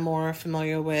 but I'm more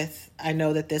familiar with, I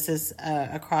know that this is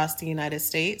across the United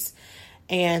States.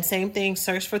 And same thing,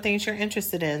 search for things you're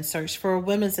interested in. Search for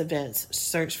women's events.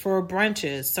 Search for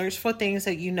brunches. Search for things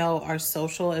that you know are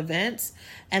social events.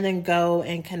 And then go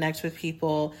and connect with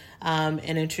people and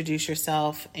introduce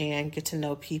yourself and get to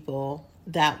know people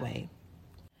that way.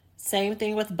 Same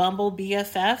thing with Bumble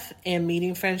BFF and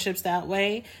meeting friendships that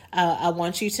way. I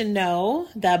want you to know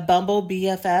that Bumble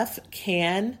BFF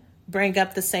can bring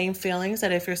up the same feelings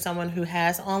that if you're someone who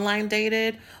has online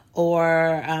dated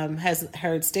or has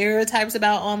heard stereotypes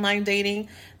about online dating,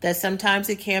 that sometimes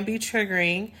it can be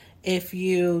triggering if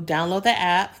you download the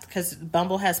app, because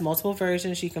Bumble has multiple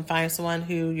versions. You can find someone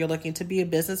who you're looking to be a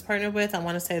business partner with. I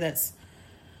want to say that's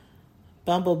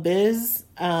Bumble Biz,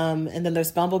 and then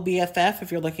there's Bumble BFF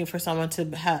if you're looking for someone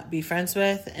to be friends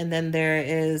with, and then there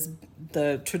is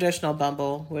the traditional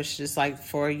Bumble, which is like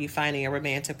for you finding a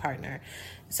romantic partner.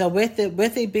 So with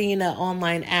it being an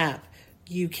online app,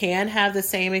 you can have the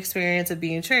same experience of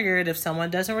being triggered if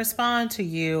someone doesn't respond to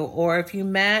you, or if you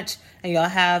match and y'all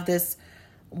have this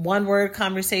one-word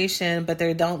conversation, but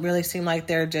they don't really seem like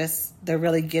they're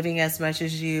really giving as much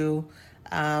as you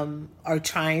are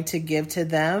trying to give to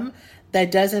them.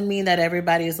 That doesn't mean that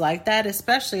everybody is like that,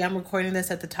 especially I'm recording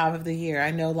this at the top of the year.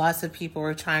 I know lots of people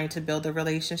are trying to build their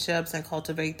relationships and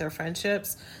cultivate their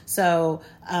friendships. So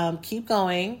keep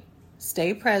going,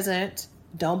 stay present.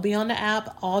 Don't be on the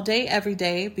app all day, every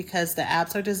day, because the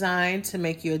apps are designed to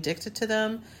make you addicted to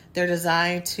them. They're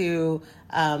designed to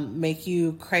make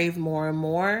you crave more and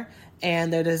more.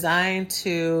 And they're designed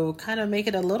to kind of make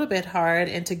it a little bit hard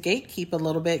and to gatekeep a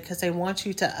little bit, because they want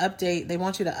you to update. They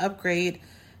want you to upgrade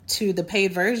to the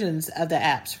paid versions of the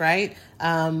apps, right?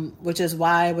 Which is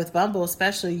why with Bumble,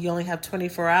 especially, you only have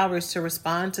 24 hours to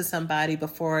respond to somebody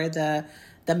before the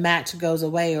match goes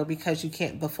away, or because you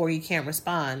can't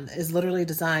respond. Is literally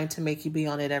designed to make you be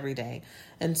on it every day.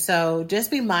 And so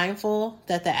just be mindful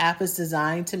that the app is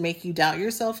designed to make you doubt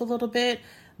yourself a little bit,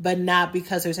 but not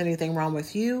because there's anything wrong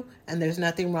with you, and there's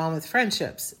nothing wrong with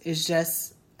friendships. It's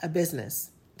just a business.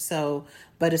 So,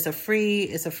 but it's a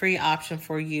free option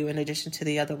for you in addition to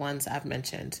the other ones I've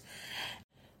mentioned.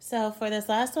 So for this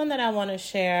last one that I want to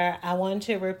share, I want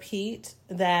to repeat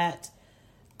that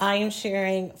I am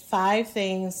sharing 5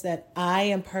 things that I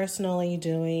am personally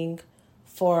doing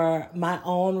for my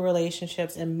own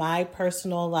relationships in my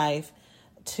personal life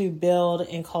to build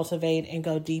and cultivate and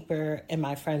go deeper in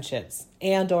my friendships,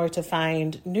 and or to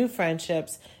find new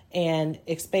friendships and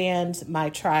expand my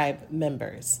tribe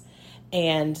members.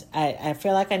 And I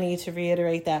feel like I need to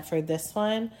reiterate that for this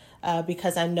one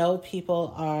because I know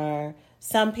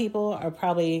some people are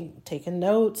probably taking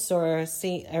notes or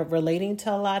relating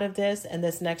to a lot of this, and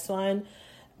this next one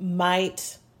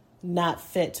might not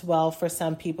fit well for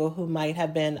some people who might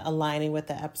have been aligning with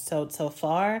the episode so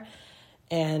far.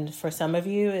 And for some of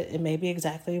you, it may be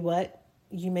exactly what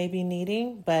you may be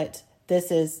needing, but this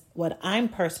is what I'm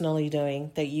personally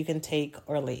doing that you can take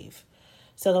or leave.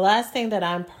 So the last thing that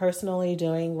I'm personally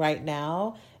doing right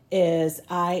now is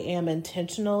I am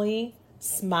intentionally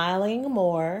smiling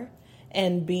more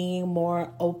and being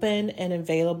more open and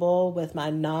available with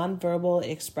my nonverbal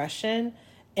expression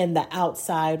in the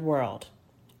outside world.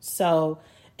 So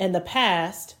in the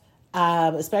past,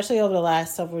 especially over the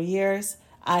last several years,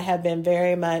 I have been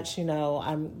very much,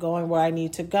 I'm going where I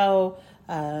need to go,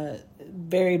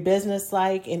 very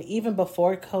businesslike. And even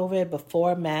before COVID,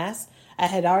 before masks, I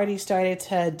had already started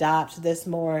to adopt this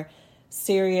more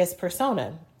serious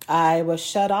persona. I was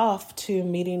shut off to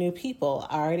meeting new people.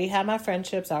 I already had my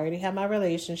friendships, I already had my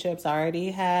relationships, I already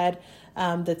had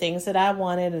the things that I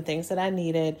wanted and things that I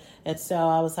needed. And so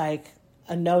I was like,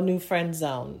 a no new friend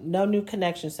zone, no new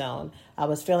connection zone. I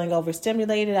was feeling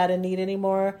overstimulated. I didn't need any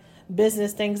more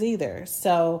business things either.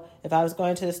 So if I was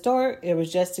going to the store, it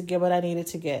was just to get what I needed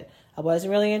to get. I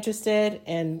wasn't really interested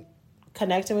in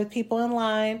connecting with people in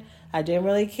line. I didn't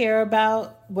really care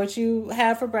about what you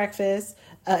had for breakfast.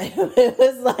 It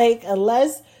was like,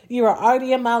 unless you were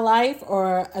already in my life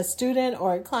or a student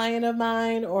or a client of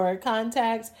mine or a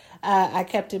contact, I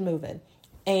kept it moving.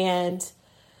 And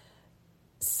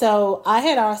so I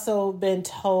had also been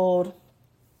told,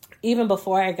 even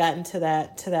before I got into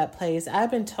that place,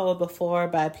 I've been told before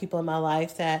by people in my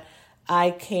life that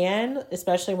I can,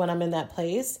 especially when I'm in that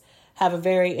place, have a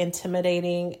very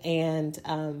intimidating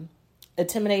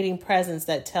presence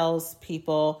that tells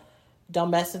people,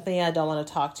 don't mess with me, I don't want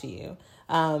to talk to you.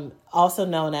 Also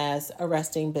known as a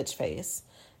resting bitch face.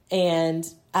 And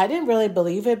I didn't really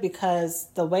believe it because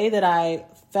the way that I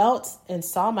felt and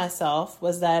saw myself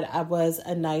was that I was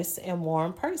a nice and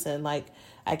warm person. Like,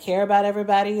 I care about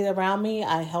everybody around me.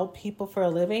 I help people for a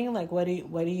living. Like, what do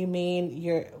you mean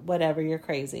you're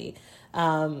crazy?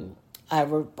 I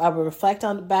would reflect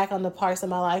back on the parts of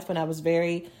my life when I was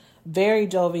very, very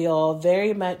jovial,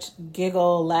 very much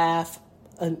giggle, laugh,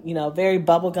 very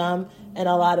bubblegum in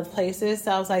a lot of places.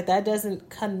 So I was like, that doesn't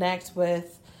connect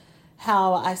with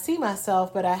how I see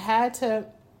myself. But I had to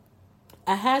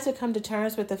come to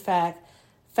terms with the fact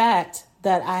that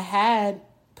I had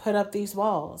put up these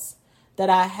walls, that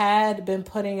I had been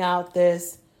putting out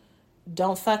this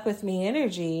don't fuck with me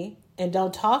energy and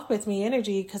don't talk with me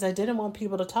energy because I didn't want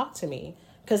people to talk to me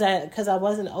because I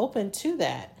wasn't open to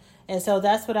that. And so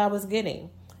that's what I was getting.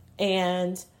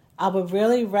 And I would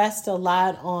really rest a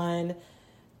lot on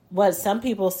what some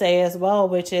people say as well,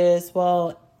 which is,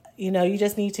 well, you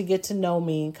just need to get to know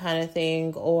me kind of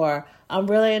thing, or I'm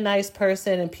really a nice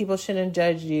person and people shouldn't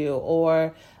judge you,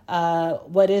 or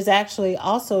what is actually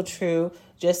also true,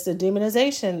 just the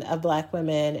demonization of Black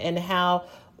women and how,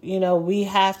 there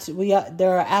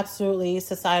are absolutely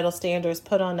societal standards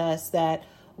put on us that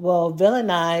will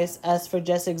villainize us for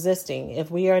just existing. If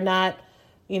we are not,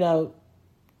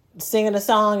 singing a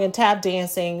song and tap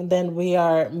dancing, then we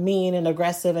are mean and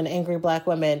aggressive and angry Black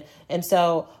women. And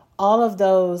so all of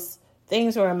those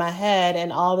things were in my head,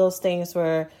 and all those things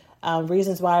were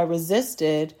reasons why I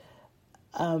resisted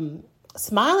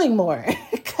smiling more.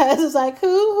 Because it's like,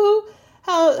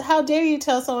 how dare you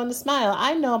tell someone to smile?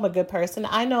 I know I'm a good person.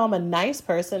 I know I'm a nice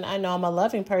person. I know I'm a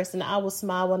loving person. I will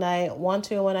smile when I want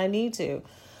to and when I need to.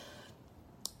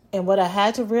 And what I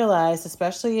had to realize,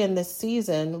 especially in this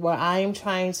season where I am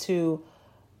trying to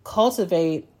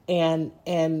cultivate and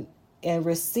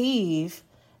receive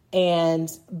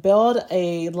and build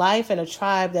a life and a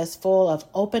tribe that's full of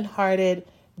open-hearted,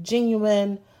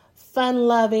 genuine,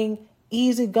 fun-loving,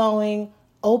 easygoing,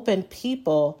 open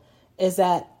people, is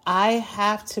that I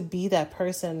have to be that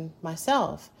person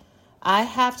myself. I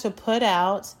have to put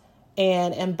out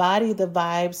and embody the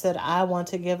vibes that I want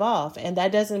to give off. And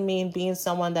that doesn't mean being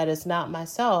someone that is not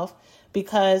myself,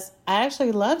 because I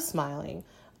actually love smiling.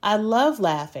 I love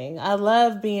laughing. I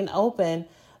love being open,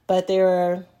 but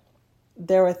there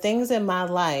were things in my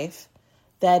life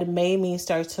that made me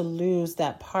start to lose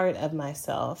that part of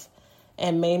myself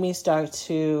and made me start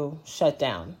to shut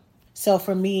down. So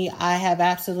for me, I have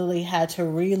absolutely had to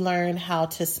relearn how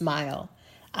to smile.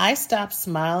 I stopped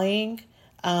smiling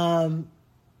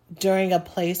during a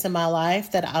place in my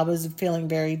life that I was feeling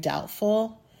very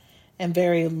doubtful and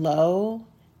very low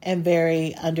and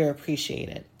very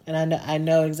underappreciated. And I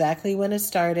know exactly when it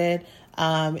started.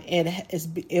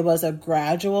 It was a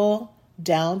gradual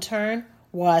downturn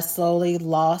where I slowly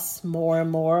lost more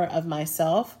and more of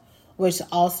myself, which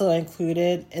also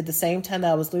included, at the same time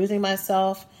that I was losing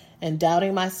myself and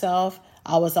doubting myself,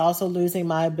 I was also losing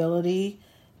my ability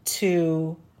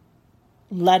to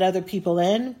let other people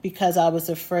in because I was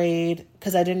afraid,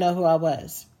 because I didn't know who I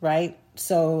was, right?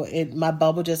 So my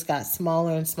bubble just got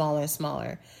smaller and smaller and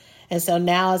smaller. And so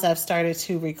now, as I've started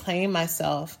to reclaim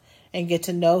myself and get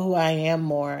to know who I am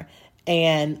more,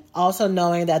 and also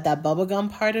knowing that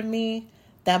bubblegum part of me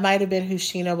that might have been who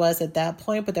Sheena was at that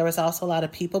point, but there was also a lot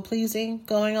of people pleasing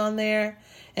going on there.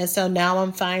 And so now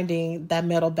I'm finding that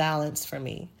middle balance for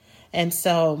me. And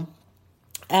so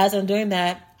as I'm doing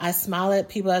that, I smile at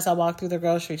people as I walk through the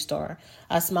grocery store.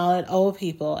 I smile at old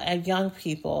people, at young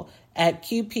people, at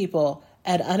cute people,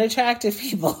 at unattractive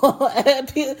people,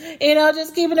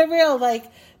 just keeping it real. Like,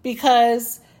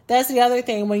 because that's the other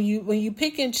thing. When you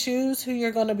pick and choose who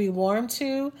you're going to be warm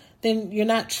to, then you're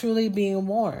not truly being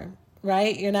warm,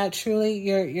 right? You're not truly,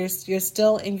 you're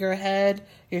still in your head.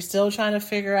 You're still trying to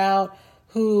figure out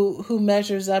who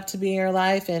measures up to be in your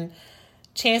life. And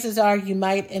chances are you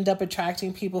might end up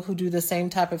attracting people who do the same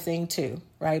type of thing too,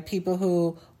 right? People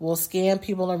who will scan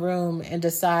people in a room and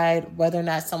decide whether or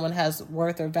not someone has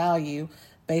worth or value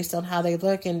based on how they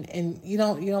look. And you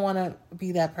don't want to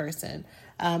be that person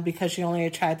because you only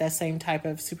attract that same type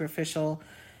of superficial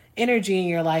energy in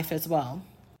your life as well.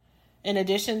 In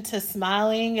addition to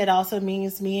smiling, it also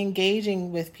means me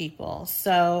engaging with people.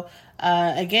 So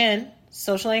again,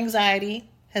 social anxiety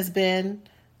has been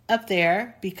up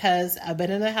there because I've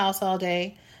been in the house all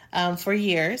day for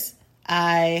years.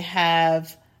 I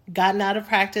have gotten out of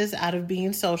practice, out of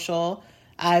being social.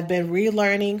 I've been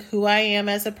relearning who I am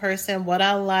as a person, what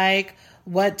I like,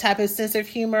 what type of sense of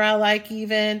humor I like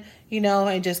even,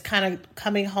 and just kind of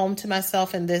coming home to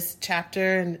myself in this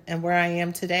chapter and where I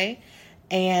am today.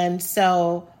 And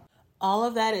so all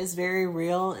of that is very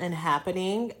real and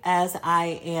happening as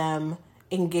I am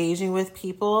engaging with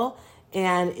people.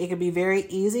 And it could be very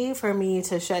easy for me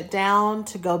to shut down,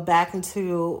 to go back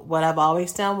into what I've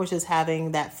always done, which is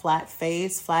having that flat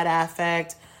face, flat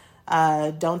affect,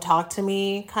 don't talk to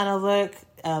me kind of look,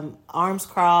 arms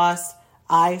crossed,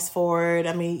 eyes forward.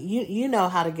 I mean, you know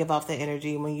how to give off the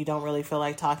energy when you don't really feel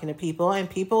like talking to people, and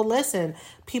people listen.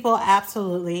 People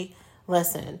absolutely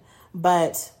listen.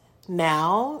 But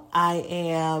now I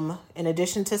am, in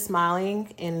addition to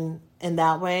smiling in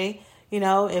that way,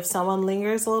 if someone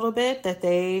lingers a little bit,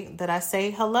 that I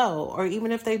say hello, or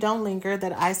even if they don't linger,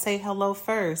 that I say hello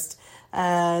first.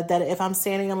 That if I'm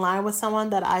standing in line with someone,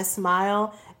 that I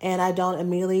smile and I don't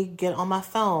immediately get on my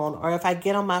phone. Or if I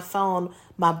get on my phone,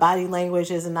 my body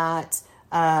language is not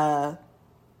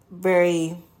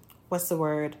very, what's the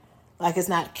word? Like, it's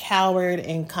not coward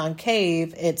and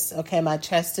concave. It's, okay, my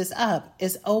chest is up,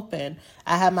 it's open.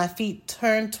 I have my feet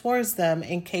turned towards them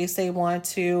in case they want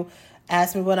to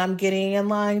ask me what I'm getting in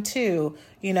line to,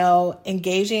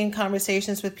 engaging in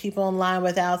conversations with people in line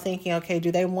without thinking, okay,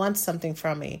 do they want something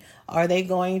from me? Are they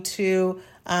going to,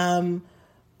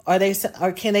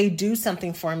 or can they do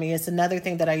something for me? It's another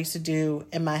thing that I used to do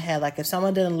in my head. Like, if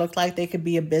someone didn't look like they could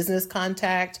be a business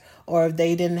contact, or if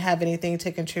they didn't have anything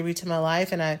to contribute to my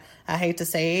life, and I hate to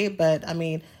say it, but I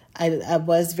mean, I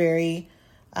was very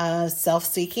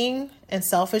self-seeking and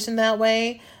selfish in that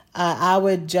way. I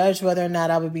would judge whether or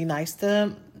not I would be nice to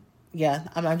them. Yeah,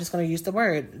 I'm just going to use the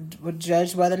word. Would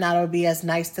judge whether or not I would be as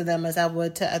nice to them as I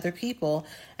would to other people.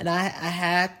 And I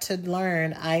had to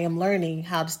learn, I am learning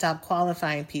how to stop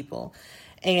qualifying people.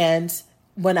 And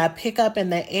when I pick up in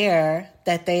the air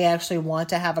that they actually want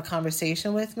to have a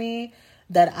conversation with me,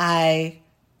 that I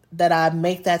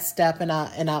make that step and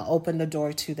I open the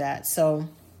door to that. So,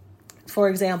 for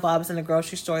example, I was in the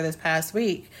grocery store this past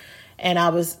week, and I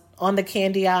was on the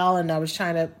candy aisle, and I was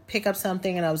trying to pick up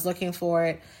something, and I was looking for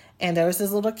it. And there was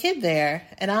this little kid there,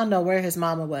 and I don't know where his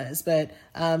mama was, but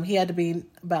he had to be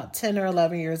about 10 or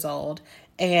 11 years old.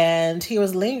 And he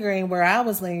was lingering where I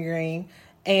was lingering.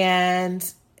 And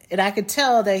I could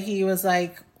tell that he was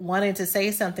like wanting to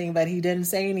say something, but he didn't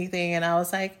say anything. And I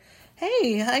was like,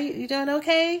 hey, how you doing?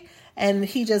 Okay. And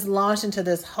he just launched into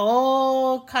this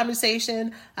whole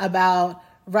conversation about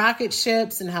rocket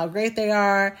ships and how great they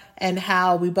are, and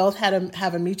how we both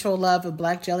have a mutual love of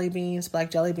black jelly beans.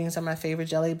 Black jelly beans are my favorite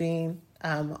jelly bean.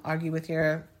 Argue with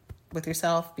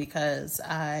yourself, because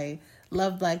I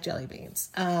love black jelly beans.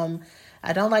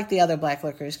 I don't like the other black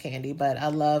licorice candy, but I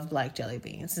love black jelly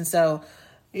beans. And so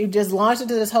it just launched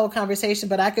into this whole conversation,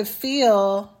 but I could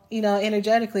feel,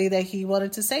 energetically that he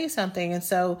wanted to say something. And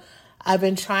so I've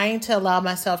been trying to allow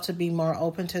myself to be more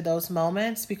open to those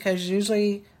moments, because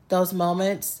usually those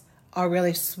moments are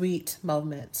really sweet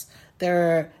moments.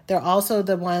 They're also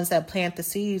the ones that plant the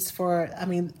seeds for,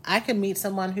 I could meet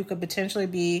someone who could potentially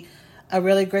be a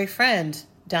really great friend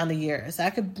down the years. I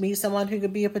could meet someone who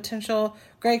could be a potential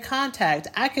great contact.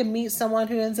 I could meet someone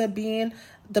who ends up being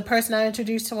the person I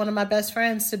introduced to one of my best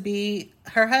friends to be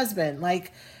her husband.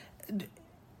 Like,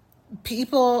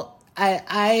 people,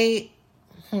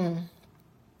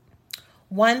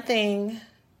 one thing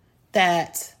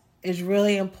that is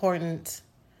really important,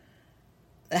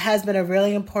 that has been a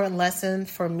really important lesson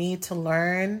for me to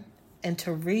learn and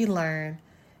to relearn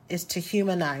is to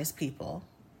humanize people,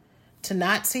 to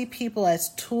not see people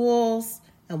as tools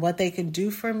and what they can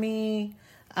do for me,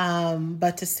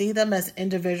 but to see them as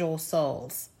individual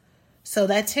souls. So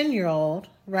that 10-year-old,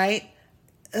 right?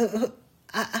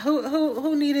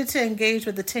 Who needed to engage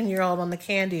with the 10-year-old on the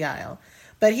candy aisle?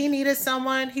 But he needed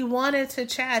someone, he wanted to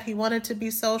chat, he wanted to be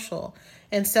social.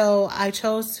 And so I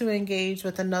chose to engage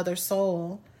with another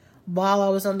soul while I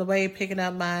was on the way picking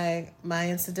up my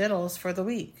incidentals for the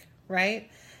week, right?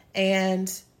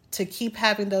 And to keep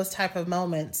having those type of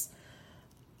moments,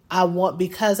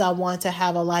 because I want to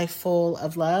have a life full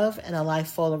of love and a life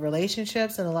full of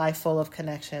relationships and a life full of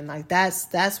connection. Like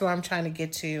that's where I'm trying to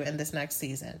get to in this next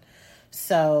season.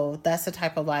 So that's the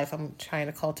type of life I'm trying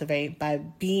to cultivate by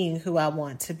being who I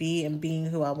want to be and being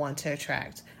who I want to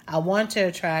attract. I want to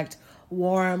attract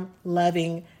warm,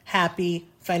 loving, happy,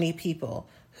 funny people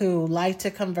who like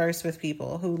to converse with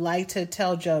people, who like to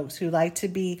tell jokes, who like to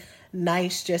be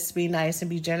nice, just to be nice and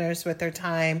be generous with their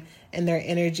time and their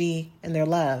energy and their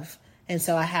love. And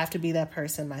so I have to be that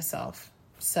person myself.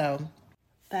 So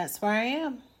that's where I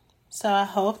am. So I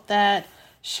hope that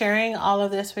sharing all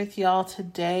of this with y'all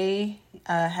today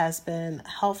has been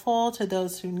helpful to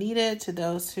those who need it, to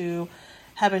those who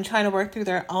have been trying to work through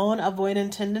their own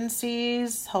avoidant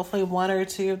tendencies. Hopefully one or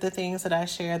two of the things that I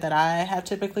share that I have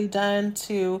typically done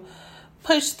to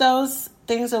push those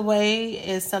things away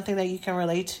is something that you can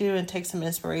relate to and take some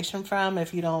inspiration from.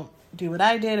 If you don't do what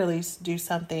I did, at least do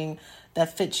something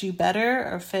that fits you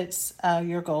better or fits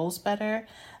your goals better.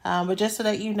 But just so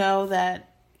that you know that,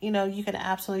 you can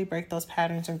absolutely break those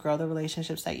patterns and grow the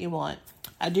relationships that you want.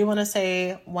 I do want to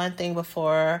say one thing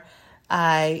before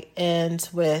I end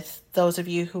with those of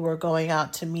you who are going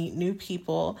out to meet new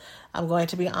people. I'm going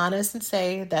to be honest and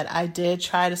say that I did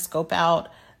try to scope out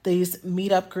these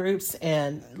meetup groups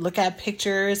and look at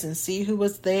pictures and see who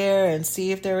was there and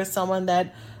see if there was someone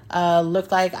that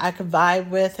looked like I could vibe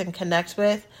with and connect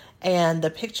with. And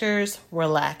the pictures were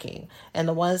lacking. And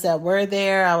the ones that were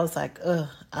there, I was like, I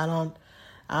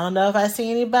don't know if I see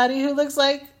anybody who looks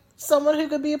like someone who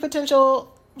could be a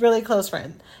potential really close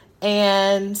friend.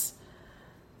 And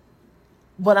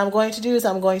what I'm going to do is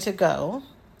I'm going to go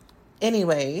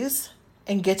anyways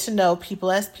and get to know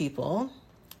people as people,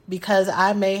 because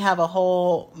I may have a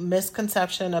whole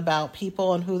misconception about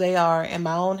people and who they are in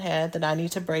my own head that I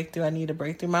need to break through. I need to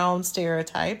break through my own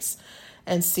stereotypes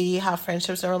and see how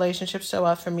friendships and relationships show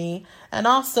up for me. And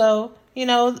also,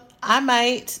 I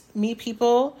might meet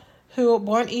people who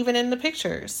weren't even in the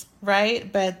pictures,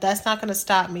 right? But that's not going to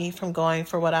stop me from going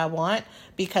for what I want,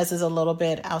 because it's a little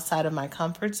bit outside of my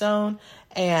comfort zone.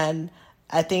 And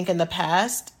I think in the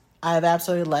past, I've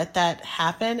absolutely let that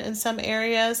happen in some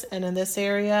areas. And in this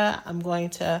area, I'm going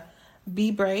to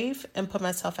be brave and put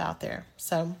myself out there.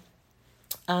 So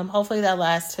hopefully that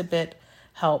last tidbit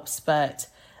helps. But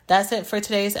that's it for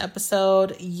today's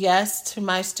episode. Yes, to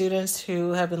my students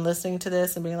who have been listening to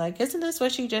this and being like, isn't this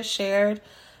what you just shared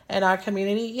in our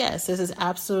community? Yes, this is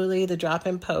absolutely the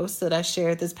drop-in post that I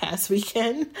shared this past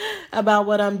weekend about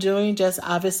what I'm doing, just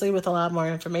obviously with a lot more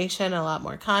information, a lot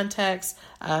more context.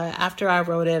 After I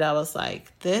wrote it, I was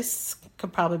like, this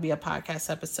could probably be a podcast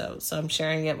episode. So I'm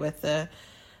sharing it with the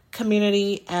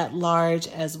community at large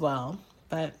as well.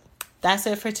 But that's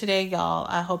it for today, y'all.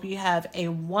 I hope you have a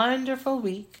wonderful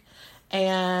week,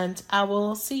 and I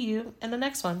will see you in the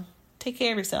next one. Take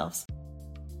care of yourselves.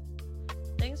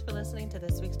 Thanks for listening to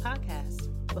this week's podcast.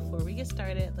 Before we get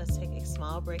started, let's take a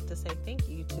small break to say thank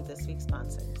you to this week's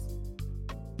sponsors.